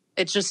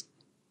it's just,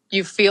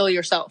 you feel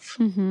yourself.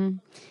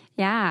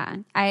 Yeah,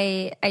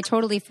 I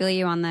totally feel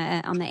you on the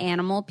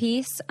animal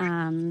piece.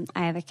 I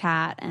have a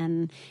cat,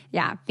 and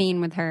yeah, being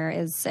with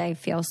her I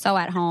feel so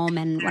at home.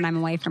 And when I'm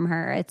away from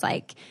her, it's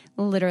like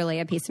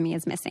literally a piece of me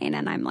is missing,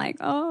 and I'm like,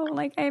 oh,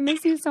 like I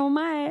miss you so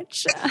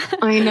much.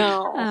 I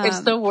know, it's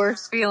the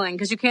worst feeling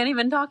because you can't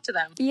even talk to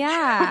them.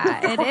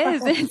 Yeah, it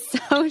is. It's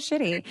so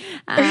shitty.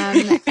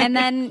 And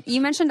then you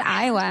mentioned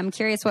Iowa. I'm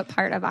curious, what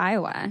part of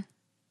Iowa?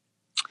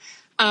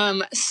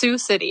 Sioux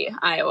City,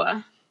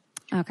 Iowa.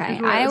 Okay.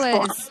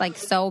 Iowa is like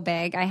so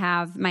big. I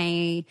have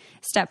my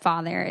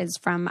stepfather is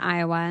from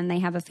Iowa and they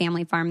have a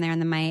family farm there.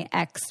 And then my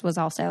ex was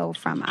also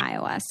from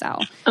Iowa. So,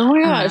 oh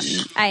my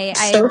gosh, I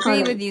so agree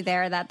funny. with you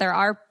there that there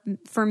are,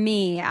 for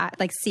me,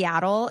 like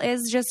Seattle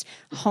is just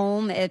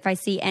home. If I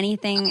see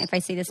anything, if I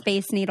see the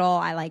Space Needle,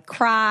 I like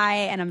cry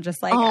and I'm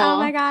just like, oh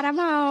my God, I'm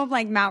home.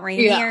 Like Mount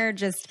Rainier,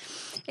 just,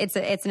 it's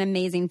an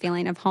amazing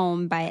feeling of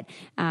home, but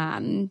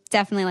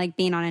definitely like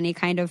being on any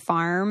kind of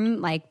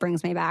farm like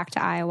brings me back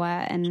to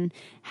Iowa and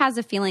has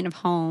a feeling of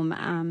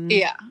home.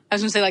 Yeah, I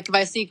was gonna say like if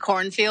I see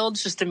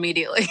cornfields, just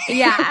immediately.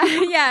 Yeah,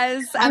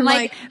 yes. I'm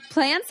like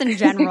plants in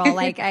general.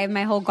 Like I have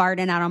my whole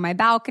garden out on my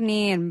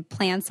balcony and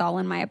plants all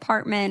in my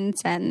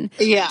apartment, and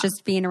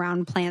just being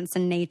around plants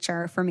and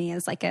nature for me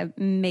is like a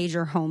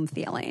major home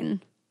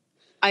feeling.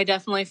 I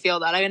definitely feel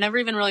that. I never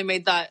even really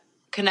made that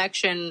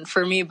connection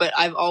for me, but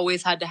I've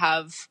always had to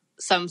have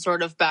some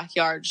sort of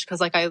backyard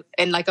because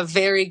and like a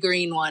very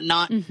green one,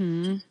 not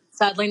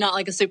sadly not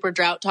like a super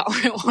drought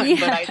tolerant one,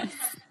 but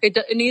it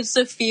needs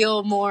to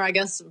feel more, I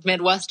guess,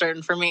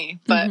 Midwestern for me.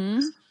 But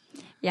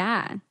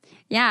yeah.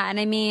 And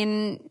I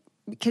mean,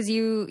 because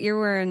you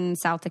were in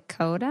South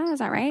Dakota, is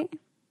that right?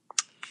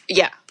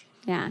 Yeah.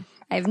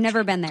 I've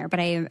never been there,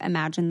 but I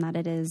imagine that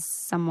it is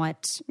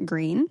somewhat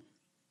green.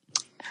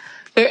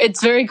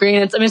 It's very green.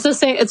 It's the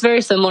same. It's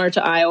very similar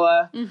to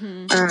Iowa,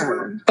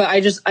 but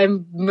I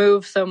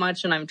move so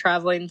much and I'm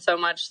traveling so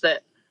much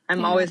that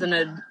I'm always in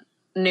a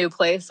new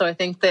place. So I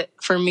think that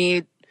for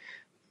me,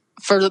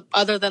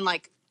 other than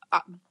like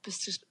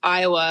just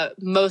Iowa,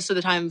 most of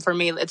the time for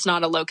me it's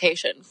not a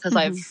location because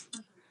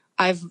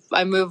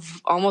I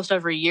move almost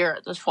every year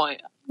at this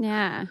point.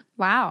 Yeah.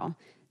 Wow,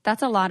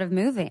 that's a lot of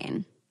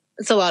moving.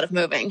 It's a lot of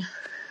moving.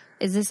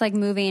 Is this like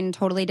moving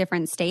totally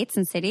different states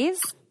and cities?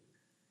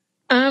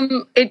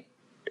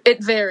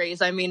 It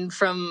varies. I mean,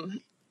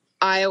 from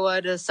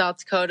Iowa to South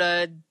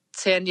Dakota,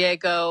 San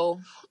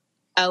Diego,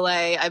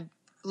 LA. I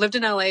lived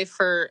in LA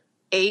for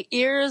 8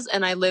 years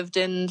and I lived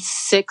in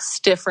 6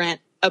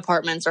 different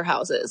apartments or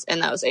houses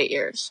in those 8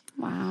 years.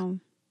 Wow.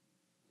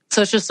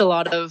 So it's just a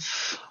lot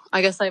of,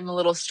 I guess I'm a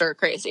little stir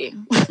crazy.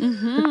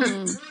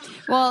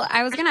 Well,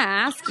 I was going to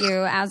ask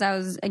you, as I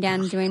was,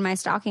 again, doing my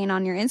stalking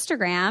on your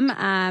Instagram,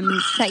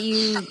 that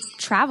you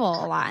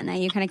travel a lot and that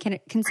you kind of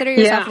consider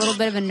yourself a little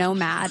bit of a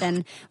nomad.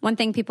 And one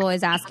thing people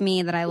always ask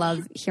me that I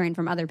love hearing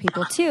from other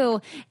people too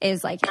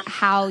is like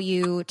how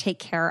you take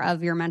care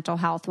of your mental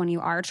health when you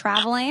are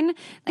traveling,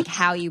 like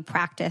how you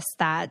practice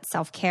that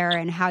self-care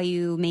and how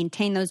you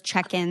maintain those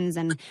check-ins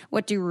and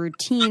what do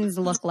routines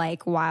look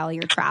like while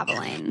you're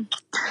traveling.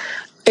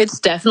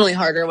 It's definitely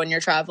harder when you're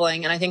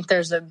traveling, and I think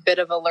there's a bit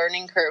of a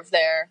learning curve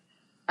there.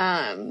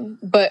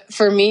 But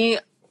for me,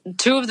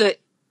 2 of the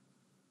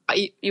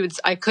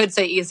I could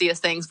say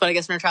easiest things, but I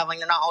guess when you're traveling,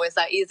 they're not always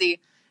that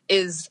easy.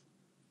 Is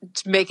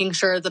making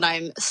sure that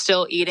I'm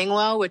still eating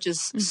well, which is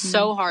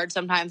so hard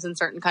sometimes in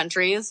certain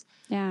countries.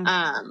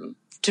 Yeah.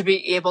 To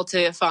be able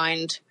to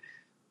find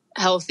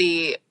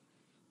healthy,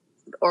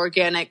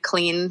 organic,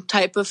 clean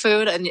type of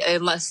food, and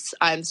unless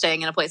I'm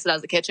staying in a place that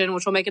has a kitchen,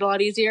 which will make it a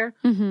lot easier.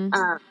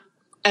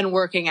 And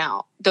working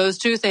out. Those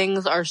 2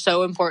 things are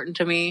so important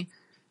to me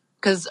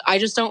because I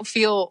just don't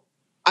feel,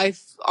 I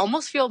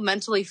almost feel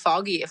mentally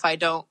foggy if I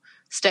don't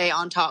stay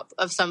on top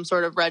of some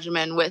sort of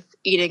regimen with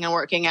eating and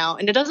working out.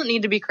 And it doesn't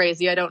need to be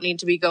crazy. I don't need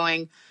to be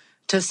going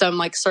to some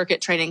like circuit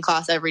training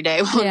class every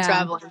day while I'm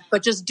traveling,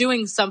 but just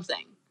doing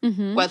something,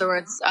 whether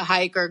it's a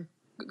hike or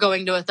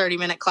going to a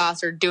 30-minute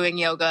class or doing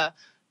yoga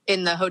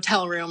in the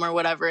hotel room or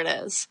whatever it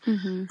is.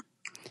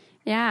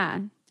 Yeah.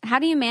 How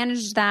do you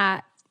manage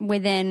that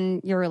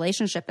within your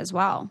relationship as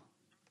well?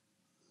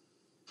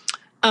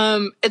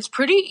 It's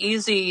pretty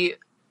easy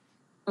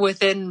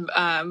within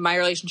my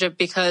relationship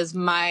because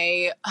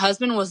my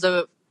husband was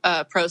a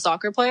pro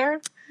soccer player.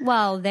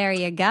 Well, there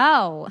you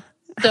go.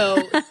 So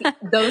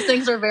those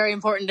things are very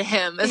important to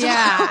him as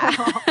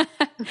well.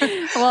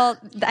 Well,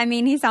 I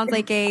mean, he sounds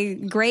like a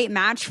great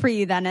match for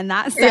you then in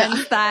that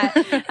sense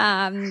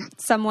that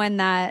someone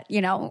that,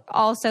 you know,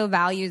 also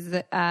values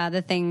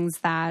the things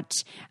that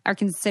are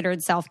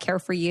considered self-care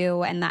for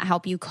you and that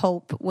help you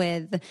cope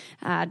with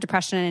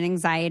depression and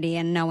anxiety,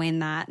 and knowing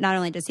that not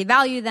only does he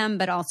value them,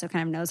 but also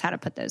kind of knows how to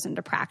put those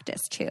into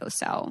practice too.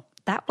 So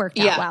that worked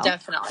out well. Yeah,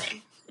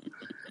 definitely.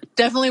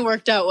 Definitely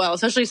worked out well,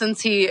 especially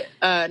since he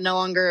no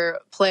longer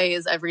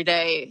plays every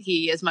day.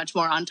 He is much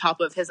more on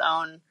top of his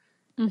own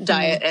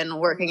diet and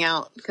working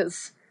out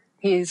because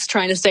he's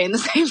trying to stay in the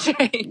same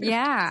shape.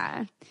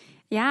 Yeah.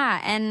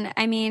 And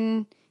I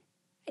mean,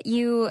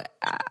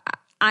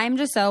 I'm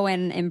just so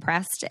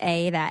impressed,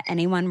 that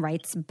anyone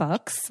writes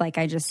books. Like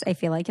I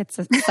feel like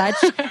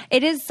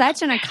it is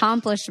such an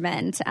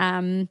accomplishment.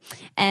 And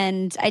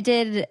I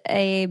did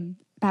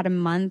about a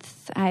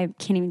month. I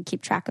can't even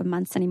keep track of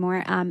months anymore.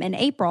 In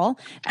April,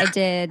 I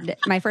did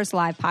my first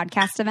live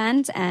podcast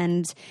event,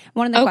 and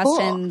one of the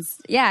questions,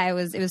 it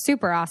was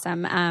super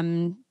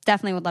awesome.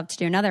 definitely would love to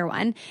do another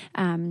one.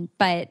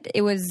 But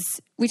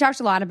we talked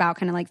a lot about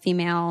kind of like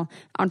female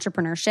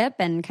entrepreneurship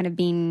and kind of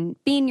being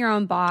your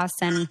own boss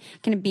and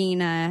kind of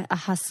being a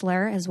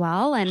hustler as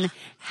well, and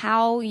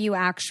how you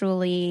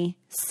actually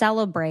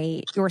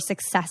celebrate your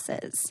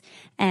successes.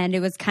 And it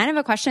was kind of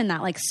a question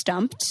that like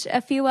stumped a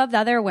few of the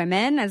other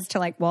women as to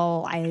like,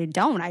 well, I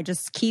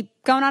just keep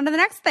going on to the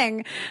next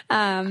thing.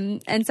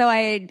 And so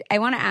I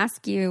want to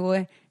ask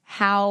you,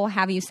 how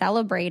have you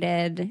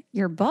celebrated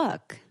your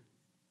book?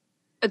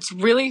 It's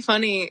really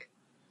funny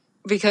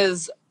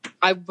because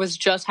I was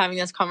just having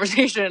this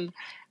conversation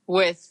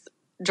with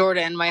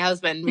Jordan, my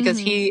husband, because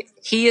he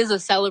is a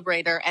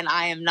celebrator and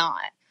I am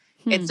not.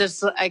 It's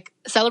just like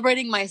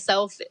celebrating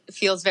myself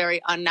feels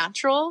very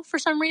unnatural for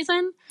some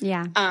reason.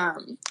 Yeah.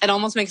 It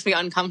almost makes me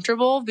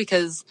uncomfortable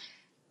because,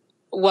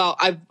 well,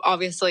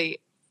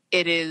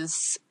 it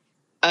is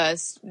a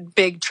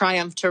big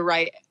triumph to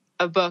write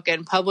a book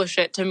and publish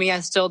it. To me,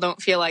 I still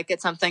don't feel like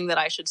it's something that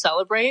I should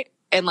celebrate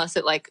unless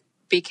it like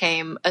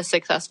became a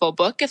successful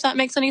book, if that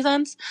makes any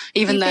sense.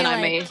 Even then, I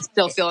may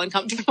still feel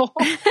uncomfortable.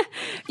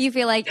 You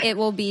feel like it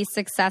will be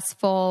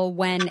successful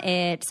when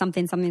it's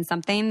something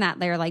that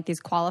there are like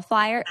these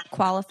qualifiers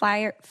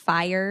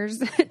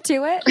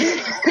to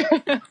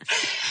it?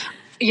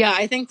 Yeah,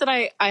 I think that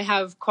I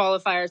have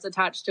qualifiers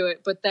attached to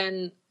it, but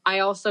then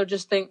I also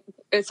just think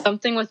it's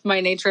something with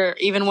my nature.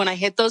 Even when I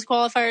hit those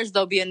qualifiers,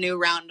 there'll be a new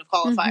round of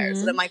qualifiers.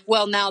 And I'm like,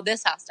 well, now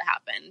this has to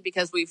happen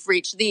because we've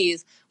reached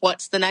these.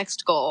 What's the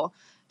next goal?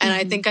 And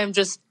I think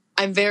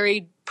I'm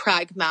very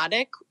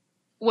pragmatic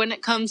when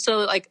it comes to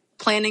like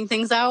planning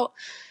things out.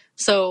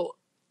 So,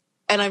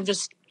 and I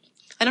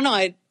don't know,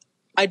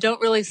 I don't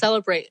really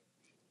celebrate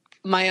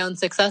my own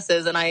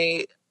successes. And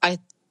I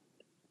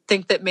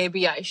think that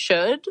maybe I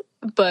should,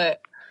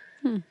 but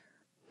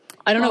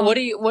I don't know. What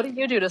do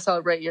you do to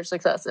celebrate your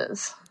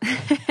successes?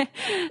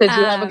 Did you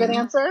have a good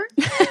answer?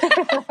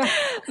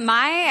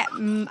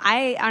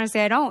 I honestly,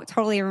 I don't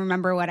totally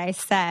remember what I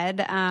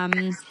said.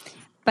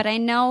 But I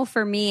know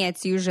for me,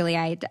 it's usually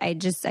I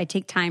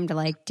take time to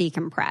like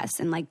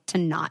decompress and like to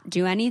not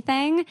do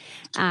anything.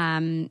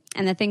 And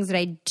the things that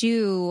I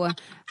do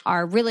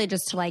are really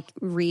just to like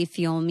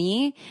refuel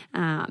me.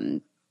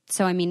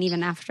 So, I mean,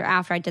 even after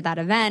I did that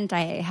event,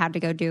 I had to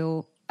go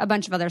do a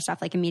bunch of other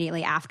stuff like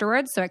immediately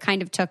afterwards. So it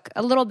kind of took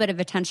a little bit of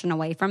attention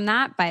away from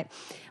that. But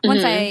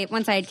once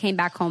I came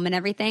back home and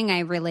everything,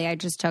 I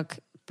just took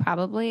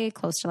probably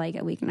close to like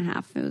a week and a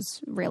half. It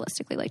was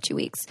realistically like 2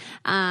 weeks,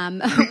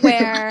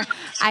 where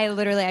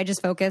I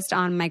just focused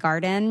on my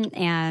garden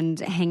and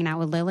hanging out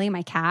with Lily,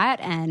 my cat,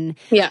 and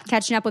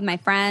catching up with my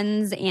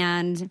friends.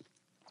 And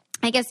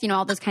I guess,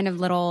 all those kind of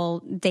little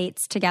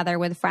dates together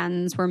with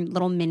friends were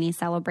little mini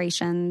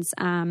celebrations.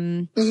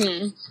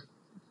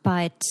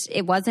 But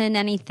it wasn't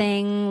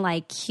anything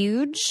like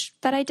huge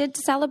that I did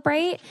to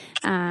celebrate.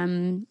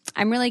 I'm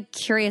really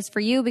curious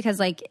for you because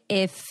like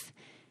if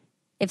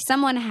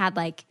someone had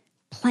like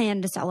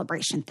planned a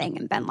celebration thing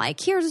and been like,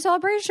 here's a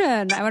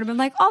celebration, I would have been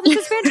like, oh, this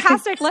is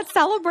fantastic. Let's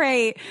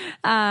celebrate.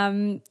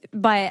 But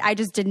I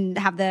just didn't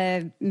have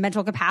the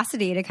mental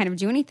capacity to kind of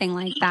do anything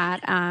like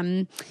that.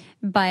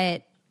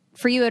 But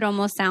for you, it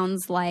almost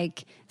sounds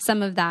like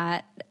some of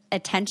that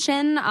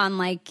attention on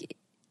like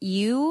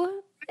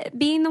you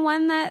being the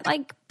one that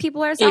like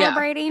people are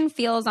celebrating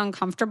feels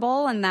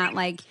uncomfortable, and that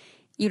like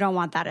you don't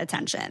want that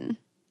attention.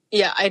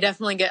 Yeah, I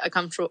definitely get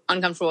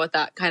uncomfortable with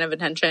that kind of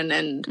attention.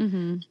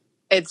 And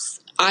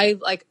I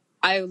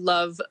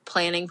love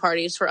planning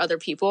parties for other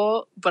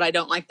people, but I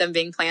don't like them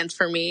being planned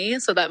for me.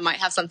 So that might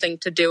have something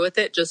to do with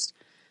it. Just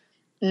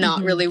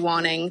not really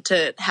wanting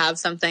to have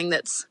something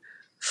that's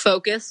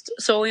focused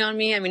solely on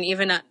me. I mean,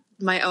 even at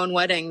my own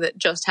wedding that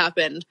just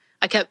happened,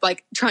 I kept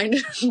like trying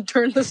to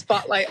turn the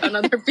spotlight on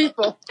other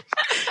people.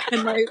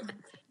 And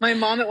my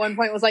mom at one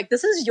point was like,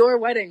 this is your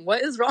wedding.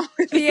 What is wrong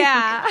with you?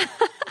 Yeah.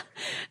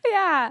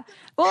 Yeah.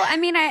 Well, I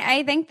mean,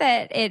 I think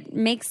that it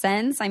makes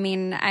sense. I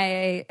mean,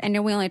 I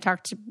know we only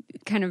talked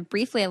kind of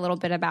briefly a little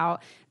bit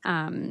about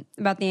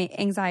the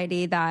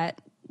anxiety that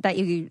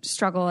you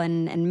struggle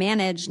and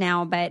manage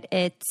now, but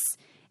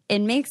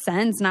it makes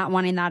sense not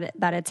wanting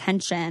that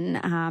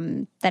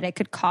attention, that it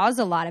could cause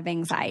a lot of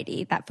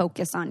anxiety, that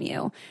focus on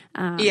you.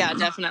 Yeah,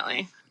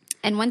 definitely.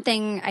 And one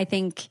thing I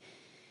think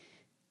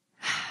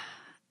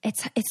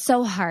it's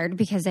so hard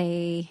because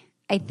I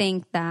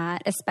think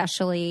that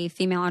especially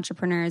female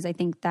entrepreneurs, I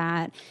think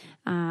that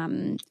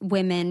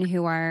women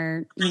who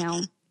are,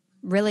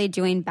 really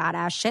doing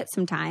badass shit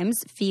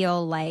sometimes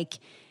feel like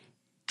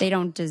they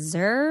don't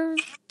deserve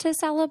to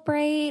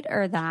celebrate,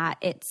 or that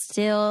it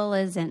still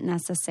isn't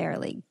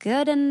necessarily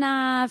good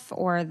enough,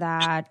 or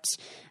that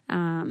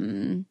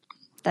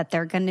that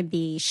they're going to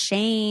be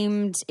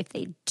shamed if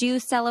they do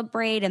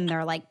celebrate and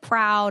they're like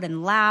proud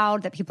and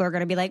loud, that people are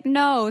going to be like,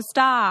 no,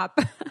 stop.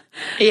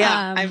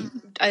 Yeah,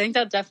 I think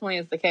that definitely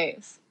is the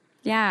case.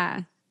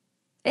 Yeah.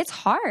 It's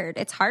hard.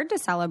 It's hard to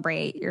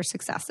celebrate your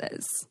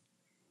successes.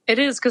 It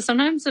is, because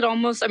sometimes it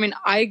almost, I mean,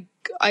 I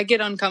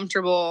get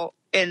uncomfortable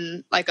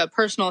in like a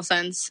personal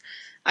sense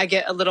I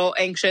get a little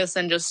anxious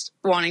and just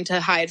wanting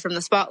to hide from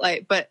the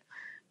spotlight. But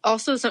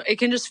also, it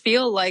can just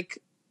feel like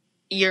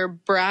you're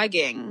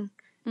bragging.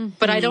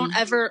 But I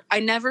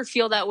never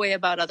feel that way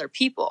about other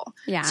people.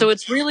 Yeah. So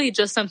it's really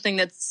just something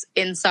that's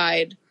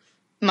inside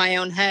my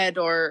own head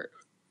or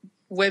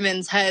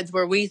women's heads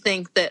where we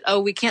think that,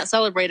 oh, we can't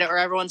celebrate it or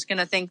everyone's going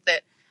to think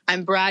that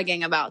I'm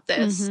bragging about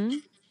this.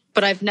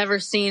 But I've never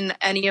seen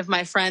any of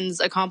my friends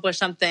accomplish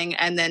something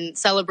and then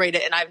celebrate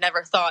it. And I've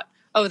never thought,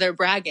 oh, they're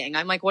bragging.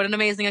 I'm like, what an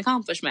amazing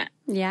accomplishment.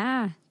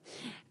 Yeah.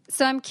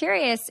 So I'm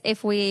curious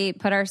if we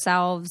put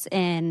ourselves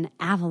in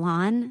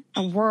Avalon,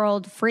 a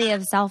world free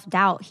of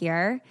self-doubt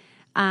here,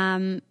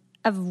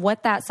 of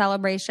what that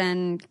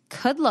celebration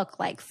could look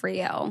like for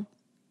you.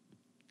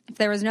 If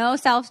there was no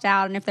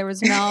self-doubt and if there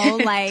was no,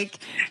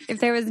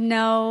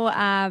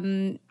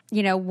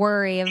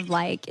 worry of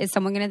like, is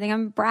someone going to think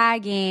I'm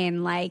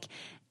bragging? Like,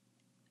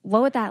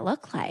 what would that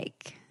look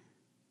like?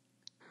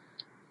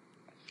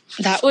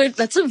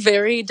 That's a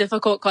very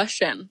difficult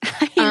question.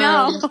 I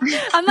know.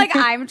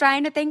 I'm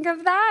trying to think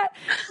of that.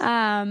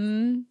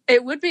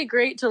 It would be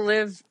great to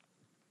live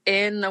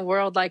in a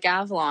world like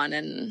Avalon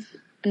and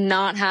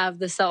not have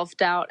the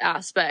self-doubt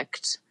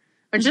aspect,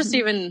 or just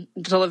even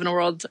to live in a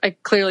world. I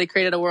clearly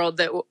created a world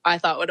that I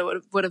thought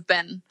would have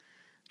been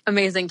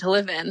amazing to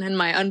live in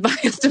my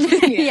unbiased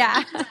opinion.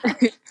 Yeah.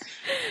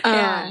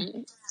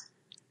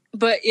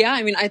 But yeah,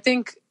 I mean, I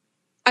think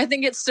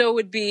it still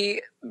would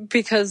be,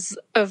 because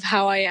of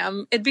how I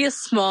am, it'd be a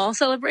small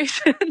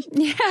celebration.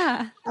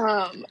 Yeah.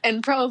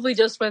 And probably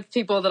just with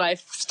people that I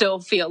still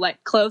feel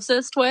like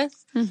closest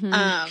with.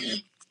 But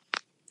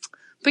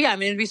yeah, I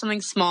mean, it'd be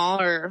something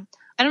small, or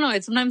I don't know.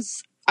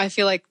 Sometimes I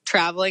feel like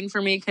traveling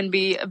for me can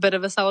be a bit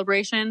of a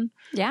celebration.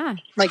 Yeah.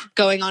 Like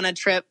going on a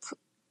trip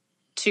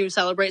to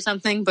celebrate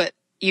something, but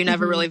you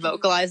never really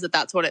vocalize that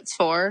that's what it's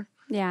for.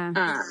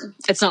 Yeah.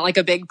 It's not like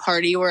a big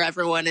party where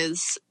everyone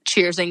is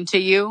cheersing to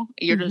you.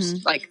 You're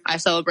just like, I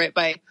celebrate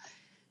by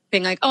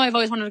being like, oh, I've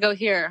always wanted to go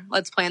here.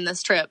 Let's plan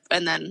this trip.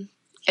 And then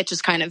it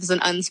just kind of is an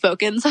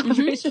unspoken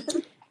celebration.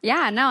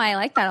 Yeah, no, I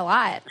like that a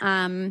lot.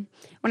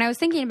 When I was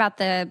thinking about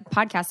the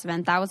podcast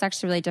event, that was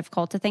actually really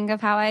difficult to think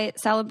of how I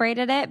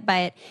celebrated it.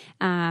 But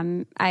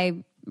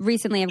I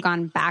recently have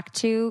gone back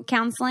to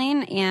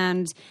counseling,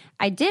 and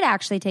I did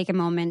actually take a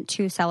moment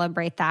to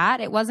celebrate that.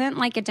 It wasn't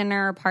like a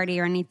dinner or party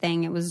or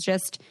anything. It was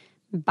just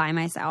by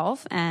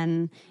myself,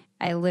 and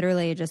I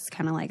literally just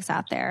kind of like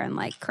sat there and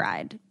like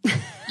cried.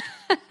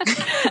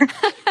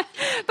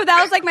 But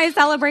that was like my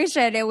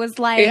celebration. It was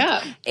like,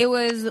 It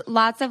was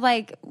lots of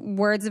like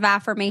words of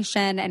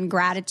affirmation and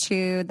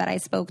gratitude that I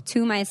spoke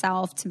to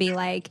myself to be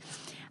like,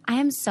 I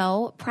am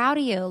so proud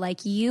of you.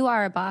 Like, you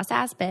are a boss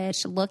ass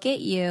bitch. Look at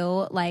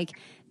you. Like,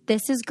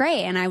 this is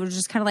great. And I was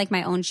just kind of like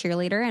my own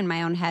cheerleader in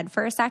my own head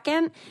for a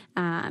second.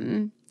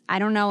 I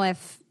don't know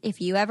if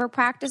you ever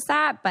practice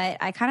that, but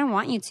I kind of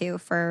want you to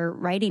for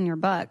writing your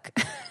book.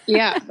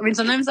 Yeah. I mean,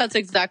 sometimes that's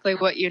exactly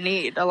what you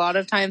need. A lot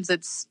of times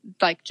it's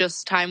like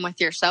just time with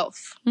yourself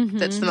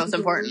that's the most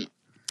important.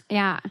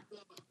 Yeah,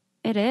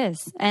 it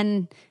is.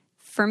 And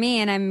for me,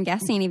 and I'm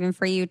guessing even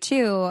for you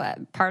too,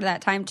 part of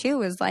that time too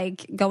was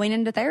like going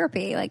into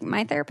therapy. Like,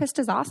 my therapist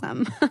is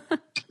awesome.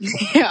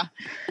 Yeah.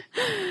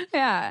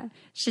 Yeah.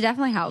 She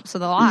definitely helps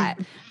with a lot.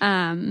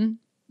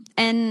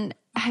 And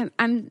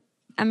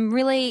I'm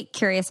really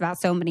curious about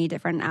so many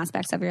different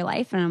aspects of your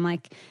life. And I'm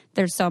like,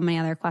 there's so many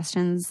other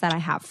questions that I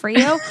have for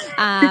you.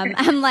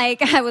 I'm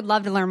like, I would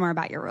love to learn more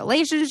about your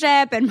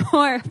relationship and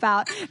more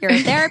about your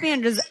therapy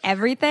and just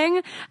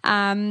everything.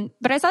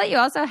 But I saw that you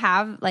also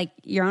have like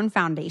your own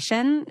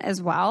foundation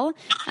as well,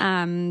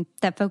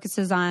 that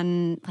focuses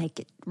on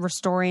like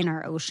restoring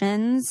our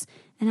oceans.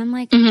 And I'm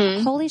like,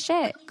 holy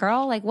shit,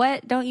 girl, like,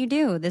 what don't you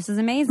do? This is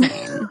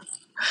amazing.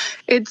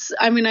 At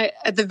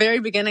the very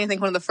beginning, I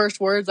think one of the first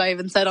words I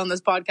even said on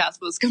this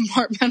podcast was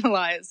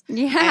compartmentalize.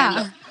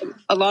 Yeah. And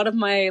a lot of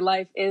my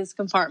life is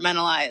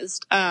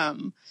compartmentalized.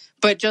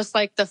 But just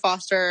like the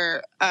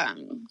foster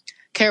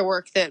care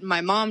work that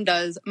my mom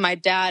does, my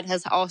dad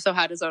has also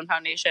had his own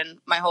foundation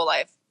my whole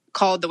life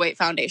called the Waitt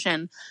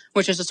Foundation,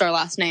 which is just our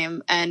last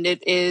name. And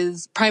it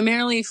is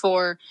primarily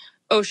for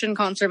ocean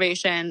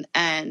conservation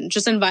and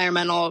just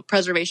environmental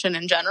preservation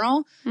in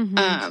general.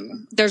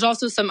 There's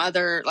also some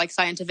other like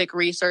scientific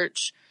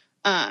research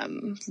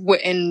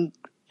in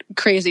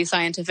crazy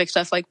scientific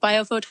stuff like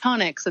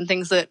biophotonics and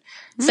things that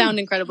sound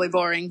incredibly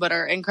boring but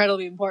are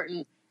incredibly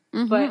important.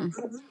 But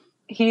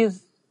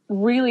he's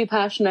really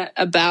passionate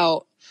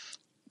about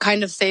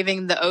kind of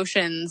saving the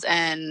oceans.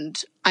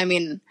 And I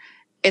mean,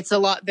 it's a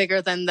lot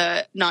bigger than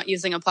the not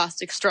using a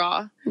plastic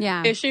straw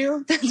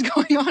issue that's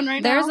going on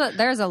right now.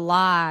 There's a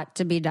lot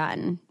to be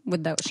done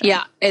with the ocean.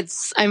 Yeah,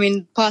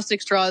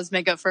 plastic straws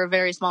make up for a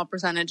very small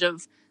percentage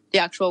of the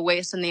actual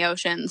waste in the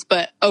oceans,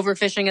 but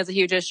overfishing is a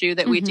huge issue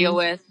that we deal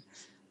with.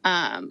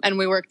 And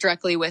we work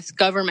directly with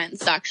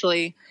governments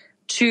actually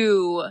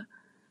to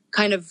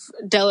kind of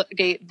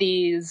delegate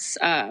these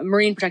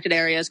marine protected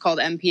areas called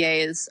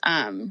MPAs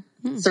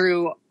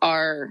through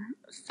our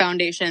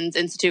foundation's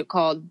institute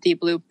called the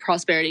Blue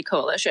Prosperity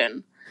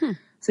Coalition.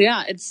 So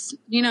yeah, it's,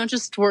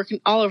 just working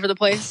all over the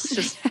place,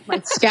 just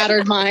like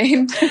scattered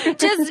mind.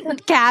 Just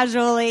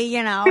casually,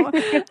 no,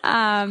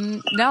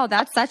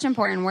 that's such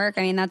important work.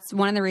 I mean, that's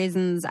one of the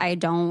reasons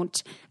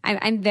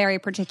I'm very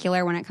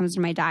particular when it comes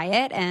to my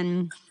diet,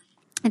 and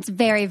it's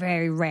very,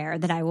 very rare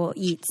that I will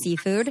eat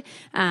seafood.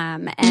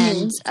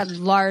 And a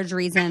large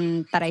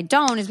reason that I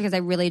don't is because I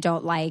really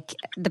don't like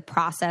the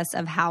process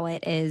of how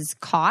it is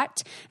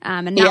caught,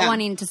 and not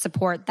wanting to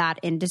support that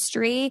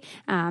industry.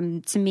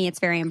 To me, it's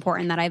very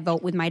important that I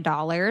vote with my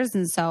dollars.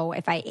 And so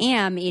if I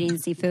am eating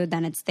seafood,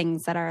 then it's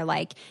things that are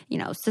like,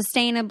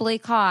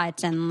 sustainably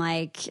caught and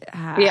like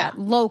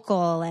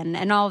local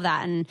and all of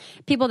that, and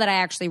people that I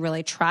actually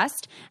really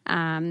trust.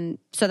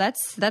 So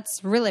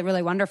that's really,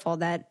 really wonderful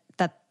that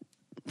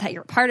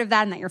you're part of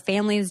that and that your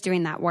family is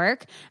doing that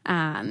work.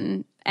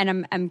 And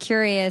I'm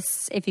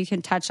curious if you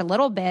can touch a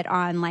little bit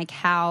on like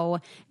how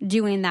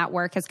doing that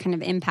work has kind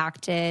of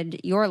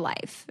impacted your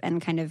life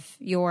and kind of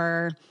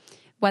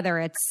whether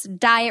it's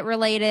diet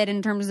related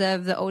in terms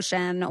of the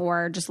ocean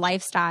or just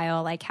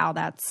lifestyle, like how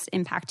that's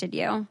impacted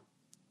you.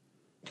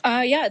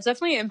 Yeah, it's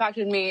definitely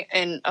impacted me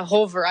in a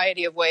whole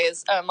variety of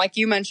ways. Like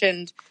you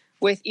mentioned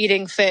with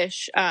eating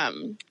fish,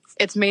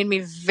 it's made me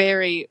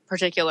very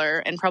particular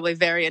and probably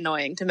very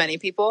annoying to many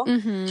people.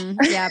 Mm-hmm.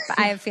 Yep,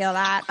 I feel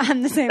that.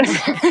 I'm the same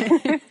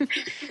way.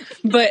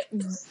 But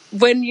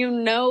when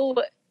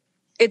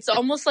it's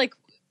almost like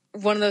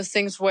one of those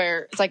things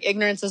where it's like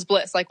ignorance is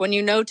bliss. Like when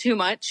you know too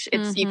much,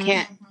 you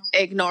can't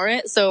ignore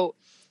it. So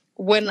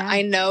when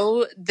I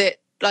know that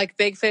like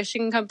big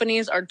fishing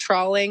companies are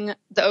trawling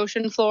the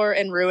ocean floor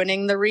and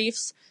ruining the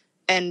reefs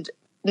and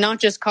not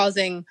just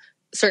causing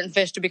certain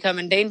fish to become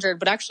endangered,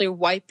 but actually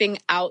wiping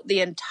out the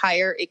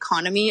entire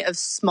economy of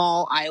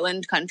small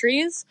island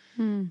countries,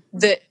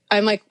 that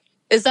I'm like,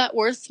 is that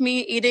worth me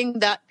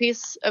eating that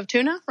piece of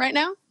tuna right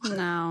now?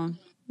 No,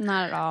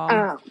 not at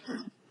all.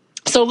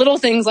 So little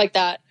things like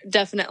that,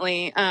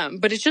 definitely.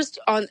 But it's just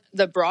on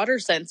the broader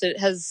sense, it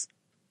has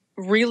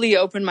really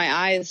opened my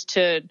eyes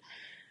to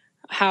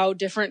how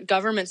different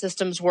government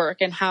systems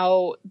work and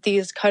how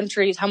these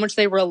countries, how much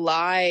they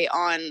rely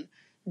on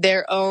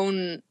their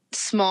own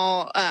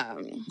small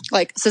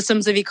like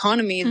systems of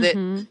economy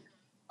that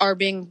are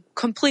being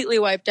completely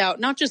wiped out,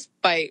 not just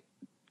by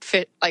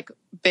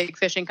big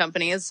fishing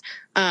companies,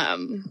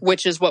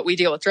 which is what we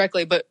deal with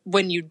directly, but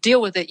when you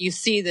deal with it, you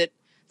see that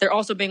they're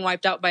also being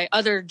wiped out by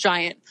other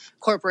giant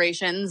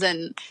corporations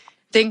and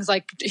things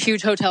like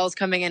huge hotels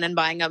coming in and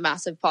buying up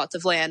massive plots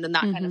of land and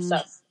that kind of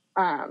stuff.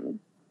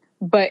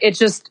 But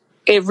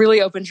it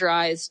really opens your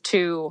eyes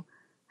to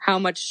how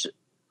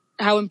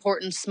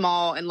important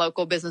small and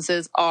local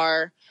businesses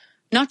are.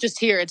 Not just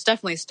here, it's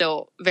definitely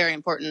still very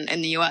important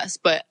in the U.S.,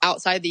 but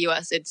outside the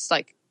U.S., it's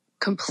like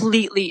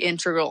completely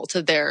integral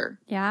to their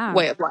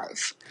way of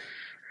life.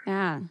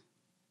 Yeah.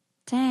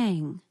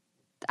 Dang.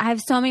 I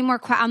have so many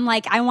more I'm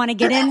like, I want to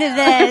get into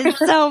this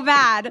so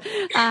bad.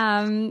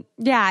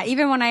 Yeah,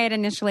 even when I had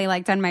initially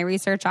like done my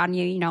research on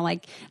you,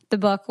 like the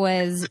book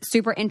was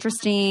super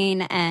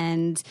interesting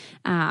and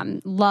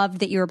loved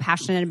that you were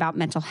passionate about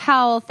mental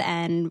health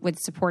and with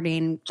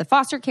supporting the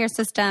foster care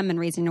system and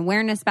raising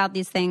awareness about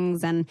these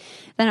things. And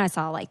then I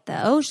saw like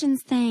the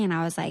oceans thing and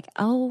I was like,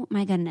 oh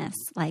my goodness,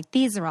 like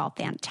these are all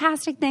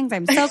fantastic things.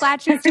 I'm so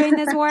glad she's doing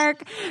this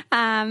work.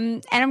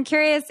 And I'm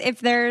curious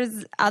if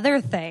there's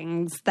other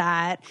things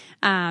that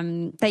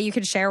you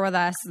could share with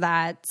us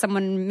that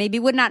someone maybe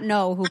would not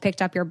know who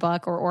picked up your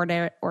book or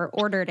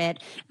ordered it.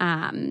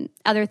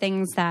 Other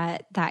things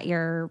that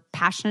you're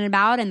passionate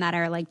about and that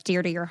are like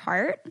dear to your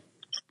heart.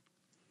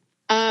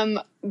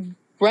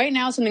 Right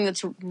now, something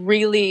that's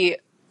really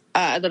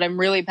that I'm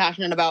really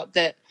passionate about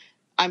that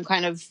I'm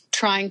kind of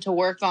trying to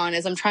work on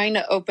is I'm trying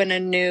to open a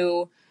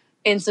new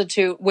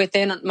institute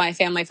within my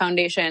family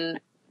foundation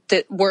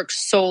that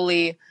works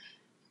solely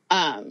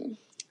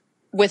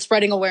with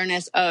spreading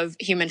awareness of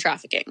human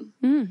trafficking.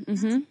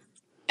 And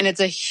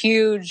it's a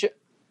huge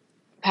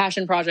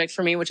passion project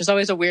for me, which is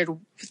always a weird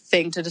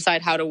thing to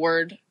decide how to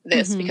word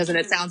this because then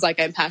it sounds like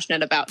I'm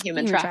passionate about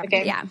human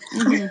trafficking. Yeah.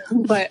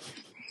 But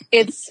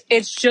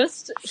it's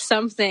just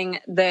something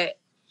that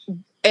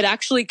it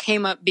actually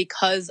came up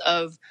because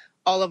of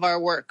all of our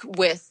work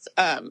with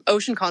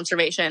ocean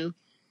conservation,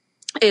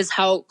 is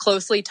how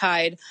closely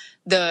tied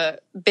the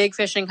big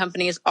fishing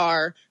companies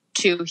are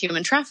to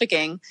human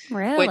trafficking.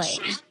 Really? Which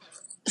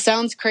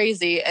sounds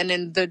crazy. And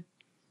in the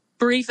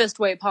briefest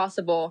way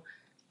possible,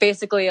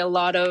 basically a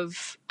lot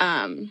of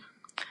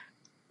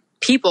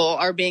people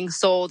are being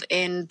sold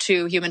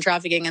into human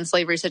trafficking and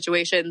slavery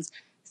situations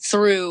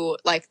through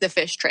like the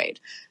fish trade.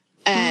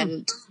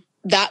 And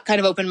that kind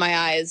of opened my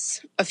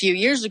eyes a few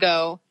years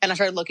ago, and I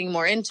started looking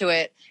more into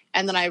it.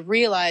 And then I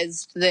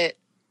realized that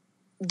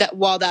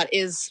while that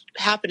is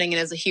happening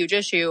and is a huge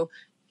issue,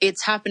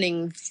 it's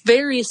happening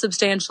very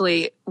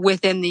substantially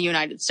within the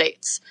United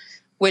States,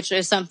 which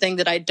is something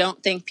that I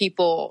don't think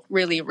people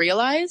really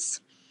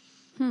realize.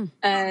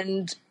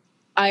 And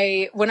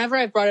whenever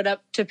I brought it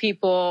up to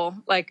people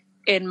like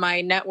in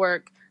my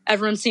network,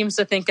 everyone seems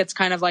to think it's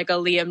kind of like a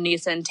Liam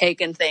Neeson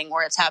Taken thing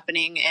where it's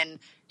happening in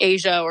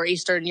Asia or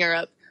Eastern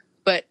Europe,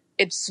 but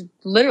it's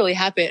literally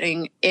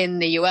happening in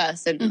the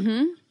US.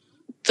 And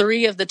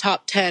 3 of the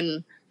top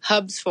 10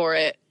 hubs for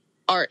it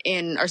are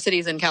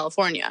cities in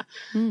California.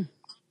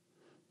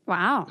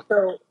 Wow.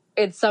 So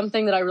it's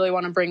something that I really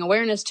want to bring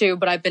awareness to,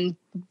 but I've been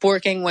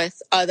working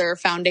with other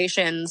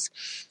foundations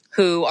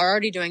who are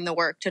already doing the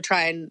work to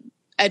try and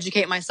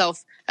educate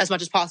myself as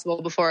much as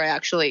possible before I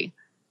actually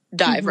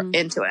dive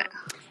into it.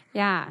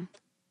 Yeah.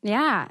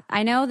 Yeah.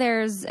 I know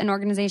there's an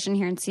organization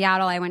here in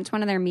Seattle. I went to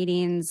one of their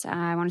meetings,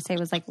 I want to say it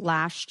was like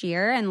last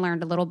year, and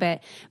learned a little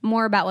bit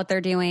more about what they're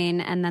doing.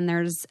 And then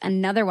there's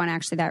another one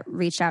actually that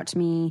reached out to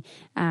me.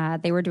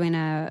 They were doing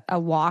a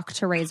walk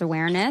to raise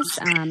awareness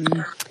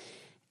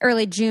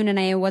early June, and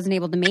I wasn't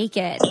able to make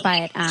it,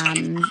 but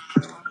I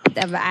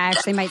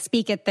actually might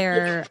speak at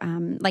their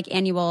like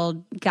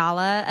annual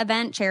gala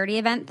event, charity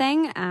event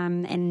thing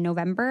in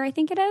November, I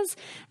think it is,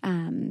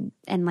 and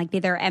like be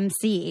their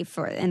MC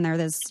for. And they're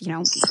this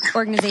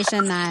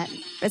organization that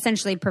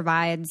essentially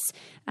provides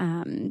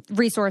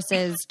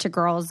resources to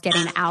girls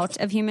getting out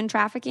of human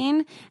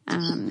trafficking.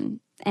 And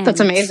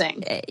that's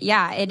amazing.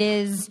 Yeah, it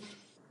is.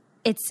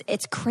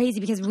 It's crazy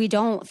because we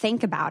don't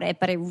think about it,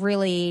 but it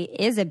really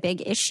is a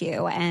big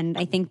issue. And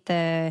I think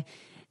the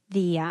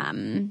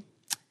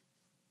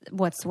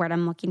what's the word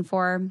I'm looking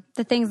for?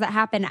 The things that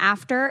happen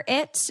after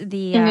it,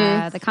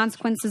 the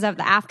consequences of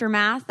the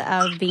aftermath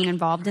of being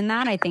involved in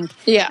that, I think,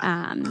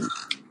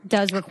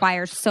 does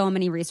require so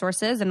many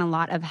resources and a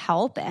lot of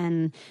help.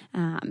 And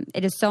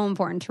it is so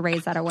important to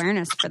raise that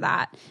awareness for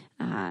that.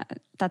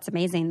 That's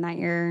amazing that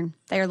you're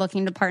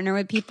looking to partner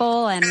with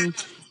people and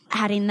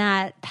adding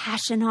that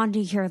passion onto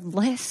your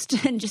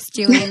list and just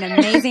doing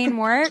amazing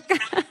work.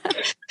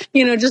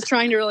 Just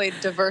trying to really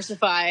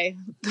diversify.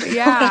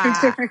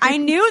 Yeah. I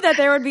knew that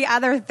there would be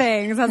other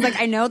things. I was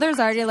like, I know there's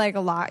already like a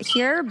lot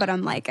here, but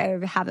I'm like, I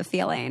have a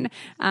feeling.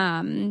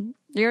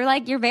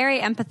 You're very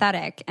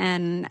empathetic,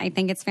 and I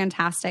think it's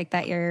fantastic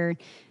that you're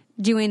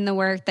doing the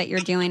work that you're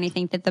doing. I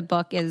think that the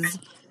book is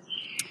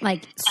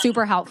like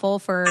super helpful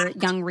for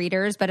young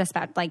readers, but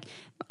especially like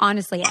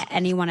honestly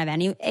anyone of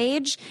any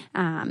age,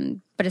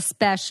 but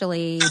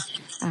especially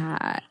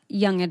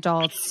young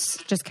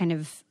adults, just kind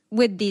of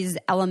with these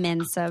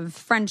elements of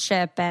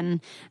friendship and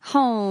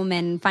home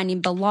and finding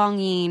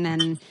belonging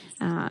and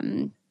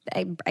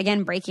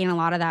again breaking a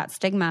lot of that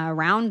stigma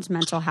around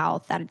mental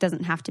health, that it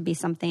doesn't have to be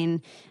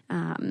something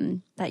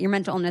that your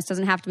mental illness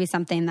doesn't have to be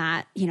something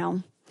that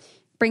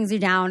brings you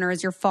down or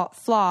is your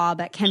flaw,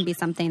 but can be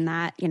something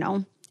that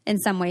in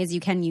some ways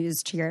you can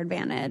use to your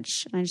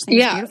advantage. And I just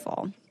think it's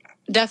beautiful.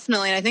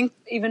 Definitely. And I think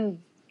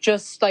even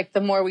just like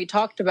the more we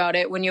talked about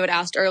it, when you had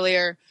asked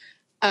earlier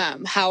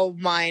how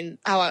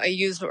I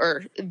use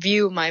or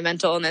view my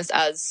mental illness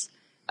as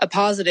a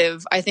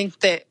positive, I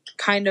think that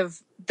kind of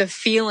the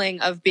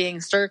feeling of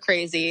being stir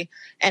crazy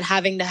and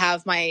having to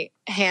have my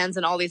hands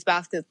in all these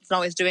baskets and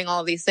always doing all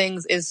of these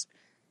things is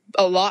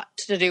a lot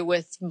to do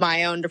with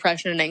my own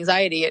depression and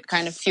anxiety. It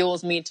kind of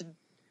fuels me to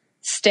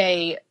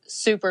stay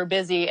super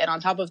busy and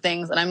on top of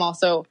things. And I'm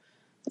also,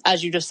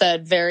 as you just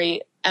said,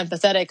 very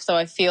empathetic. So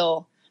I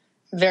feel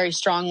very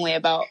strongly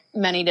about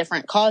many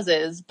different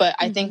causes. But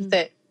I think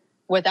that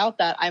without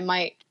that, I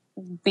might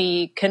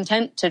be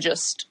content to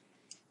just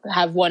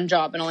have one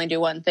job and only do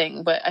one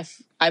thing. But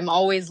I'm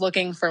always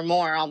looking for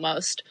more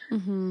almost.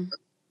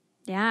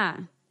 Yeah.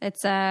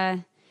 It's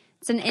an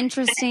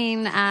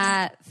interesting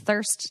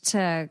thirst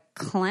to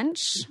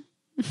clench.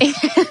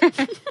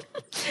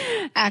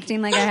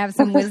 Acting like I have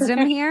some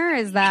wisdom here.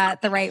 Is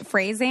that the right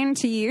phrasing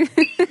to use?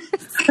 Maybe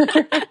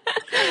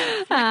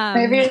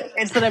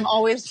it's that I'm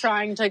always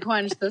trying to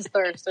quench this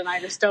thirst and I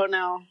just don't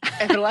know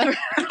if it'll ever.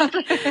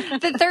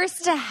 The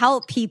thirst to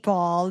help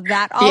people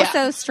that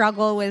also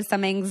struggle with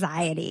some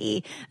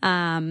anxiety.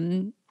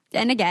 And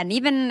again,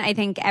 even I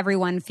think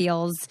everyone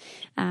feels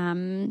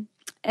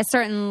a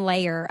certain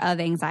layer of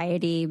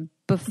anxiety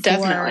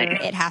before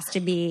it has to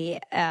be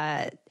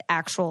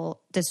actual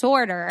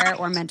disorder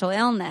or mental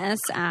illness.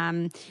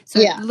 So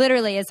it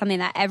literally is something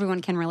that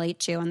everyone can relate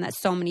to, and that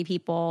so many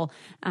people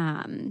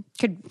can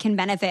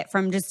benefit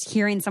from just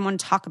hearing someone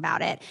talk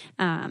about it.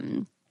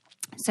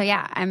 So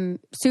yeah, I'm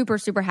super,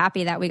 super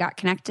happy that we got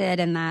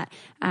connected and that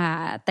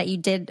that you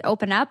did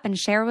open up and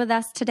share with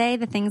us today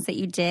the things that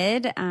you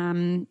did.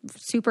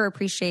 Super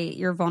appreciate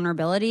your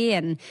vulnerability,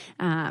 and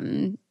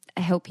I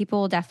hope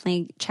people will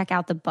definitely check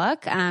out the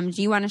book.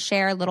 Do you want to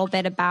share a little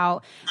bit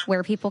about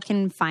where people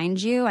can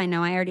find you? I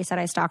know I already said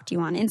I stalked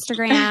you on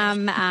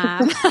Instagram.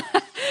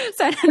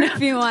 So I don't know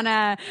if you want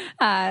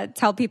to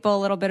tell people a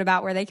little bit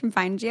about where they can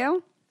find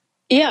you.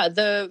 Yeah,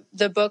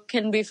 the book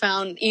can be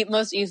found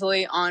most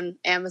easily on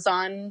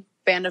Amazon,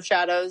 Band of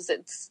Shadows.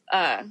 It's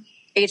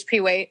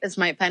HP Waitt is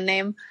my pen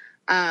name.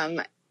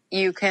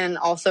 You can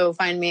also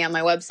find me on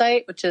my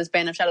website, which is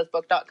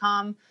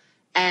bandofshadowsbook.com.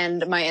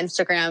 And my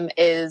Instagram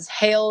is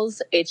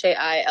Hailes,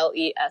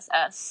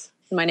 Hailes.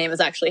 My name is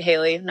actually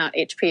Haley, not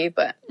HP,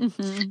 but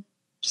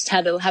Just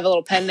had to have a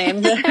little pen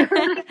name.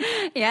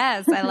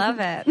 Yes, I love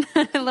it.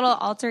 A little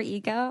alter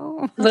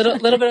ego. little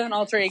bit of an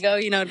alter ego,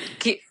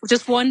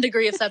 just 1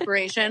 degree of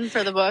separation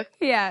for the book.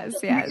 Yes.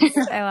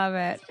 I love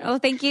it. Well,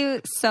 thank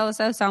you so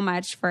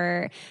much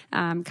for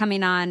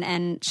coming on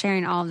and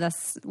sharing all of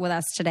this with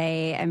us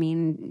today. I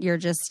mean, you're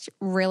just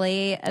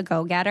really a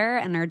go-getter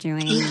and are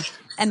doing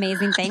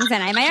amazing things.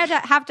 And I might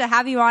have to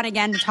have you on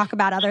again to talk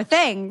about other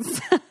things.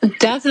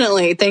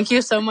 Definitely. Thank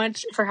you so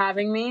much for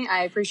having me.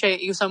 I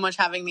appreciate you so much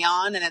having me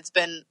on, and it's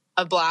been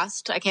a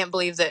blast. I can't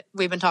believe that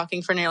we've been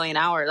talking for nearly an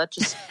hour. That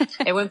just,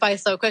 it went by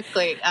so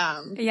quickly.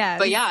 Yes.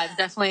 But yeah, I'm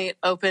definitely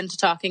open to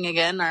talking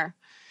again, or,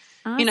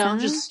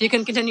 awesome. you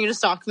can continue to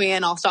stalk me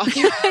and I'll stalk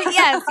you.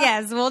 Yes.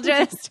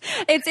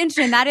 It's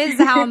interesting. That is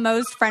how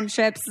most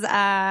friendships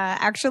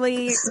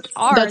actually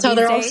are. That's how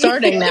they're all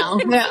starting now.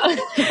 Yeah.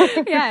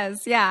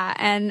 Yes. Yeah.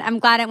 And I'm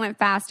glad it went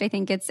fast. I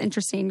think it's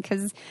interesting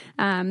because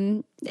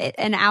an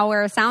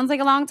hour sounds like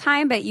a long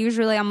time, but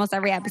usually almost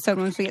every episode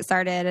once we get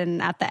started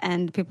and at the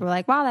end, people are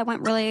like, wow, that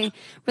went really,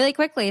 really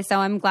quickly. So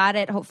I'm glad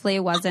it hopefully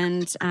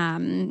wasn't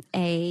a,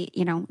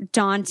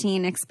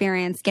 daunting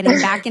experience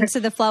getting back into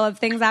the flow of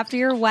things after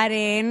your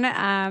wedding.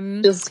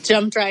 Just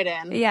jumped right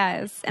in.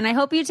 Yes. And I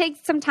hope you take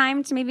some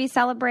time to maybe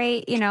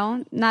celebrate,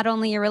 not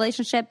only your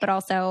relationship, but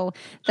also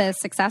the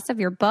success of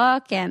your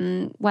book,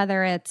 and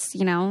whether it's,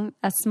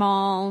 a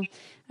small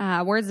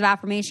words of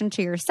affirmation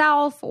to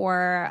yourself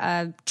or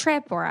a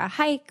trip or a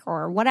hike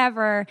or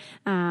whatever,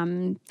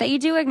 that you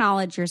do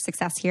acknowledge your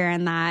success here,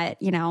 and that,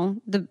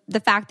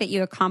 the fact that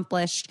you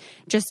accomplished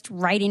just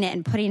writing it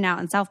and putting it out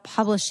and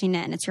self-publishing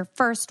it, and it's your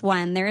first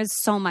one. There is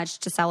so much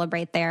to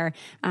celebrate there,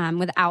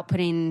 without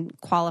putting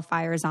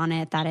qualifiers on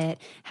it that it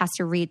has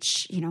to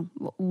reach,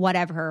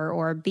 whatever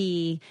or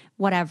be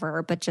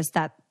whatever, but just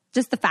the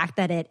fact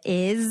that it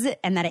is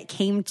and that it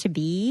came to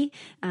be.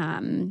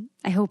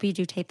 I hope you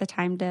do take the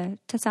time to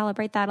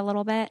celebrate that a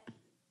little bit.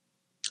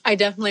 I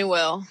definitely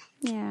will.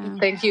 Yeah.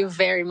 Thank you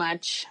very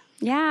much.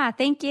 Yeah,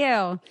 thank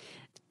you.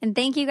 And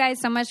thank you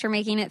guys so much for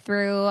making it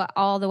through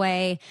all the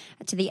way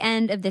to the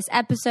end of this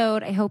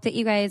episode. I hope that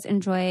you guys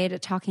enjoyed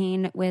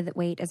talking with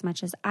Waitt as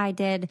much as I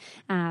did.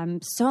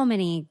 So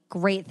many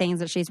great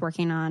things that she's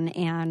working on,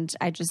 and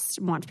I just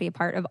want to be a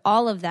part of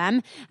all of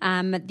them.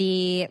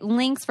 The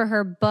links for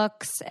her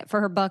book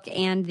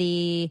and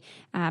the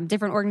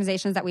different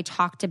organizations that we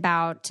talked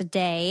about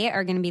today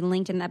are going to be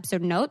linked in the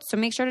episode notes. So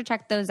make sure to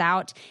check those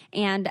out.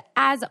 And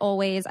as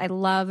always, I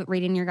love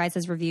reading your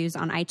guys' reviews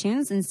on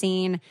iTunes and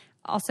seeing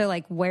also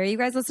like where you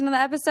guys listen to the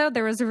episode.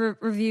 There was a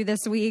review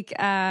this week,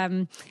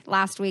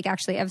 last week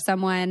actually, of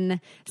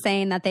someone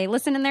saying that they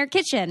listen in their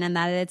kitchen and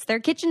that it's their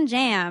kitchen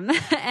jam.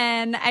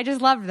 And I just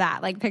love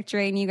that, like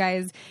picturing you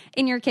guys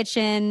in your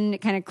kitchen,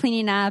 kind of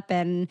cleaning up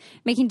and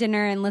making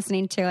dinner and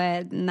listening to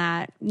it, and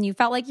that you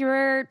felt like you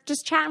were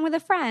just chatting with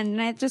a friend.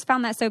 And I just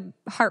found that so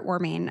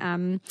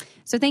heartwarming.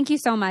 So thank you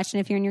so much. And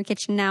if you're in your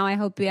kitchen now, I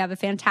hope you have a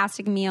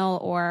fantastic meal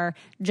or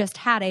just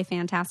had a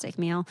fantastic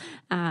meal.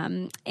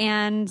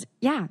 And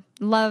yeah,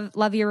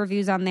 love your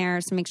reviews on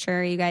there. So make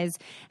sure you guys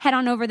head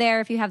on over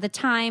there if you have the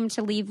time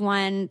to leave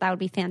one. That would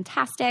be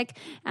fantastic.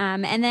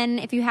 And then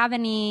if you have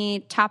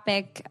any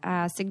topic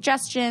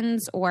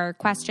suggestions or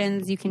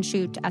questions, you can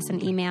shoot us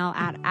an email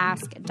at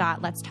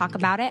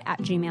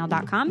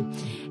ask.letstalkaboutit@gmail.com.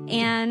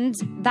 And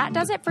that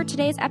does it for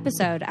today's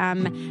episode.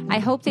 I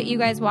hope that you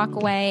guys walk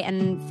away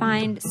and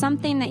find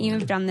something that you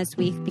have done this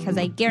week, because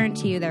I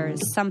guarantee you there is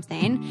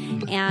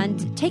something,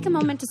 and take a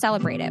moment to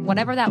celebrate it.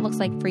 Whatever that looks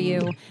like for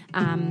you,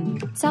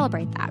 celebrate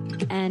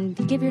that and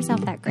give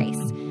yourself that grace.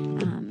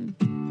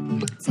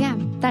 So yeah,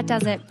 that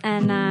does it.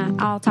 And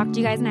I'll talk to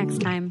you guys next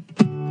time.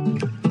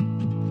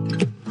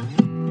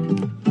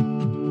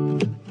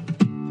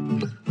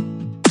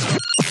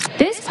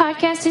 This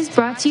podcast is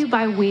brought to you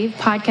by Waitt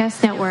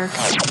Podcast Network.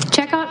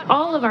 Check out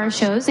all of our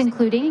shows,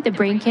 including the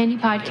Brain Candy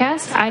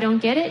Podcast, I Don't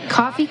Get It,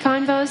 Coffee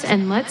Convos,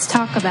 and Let's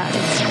Talk About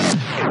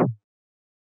It.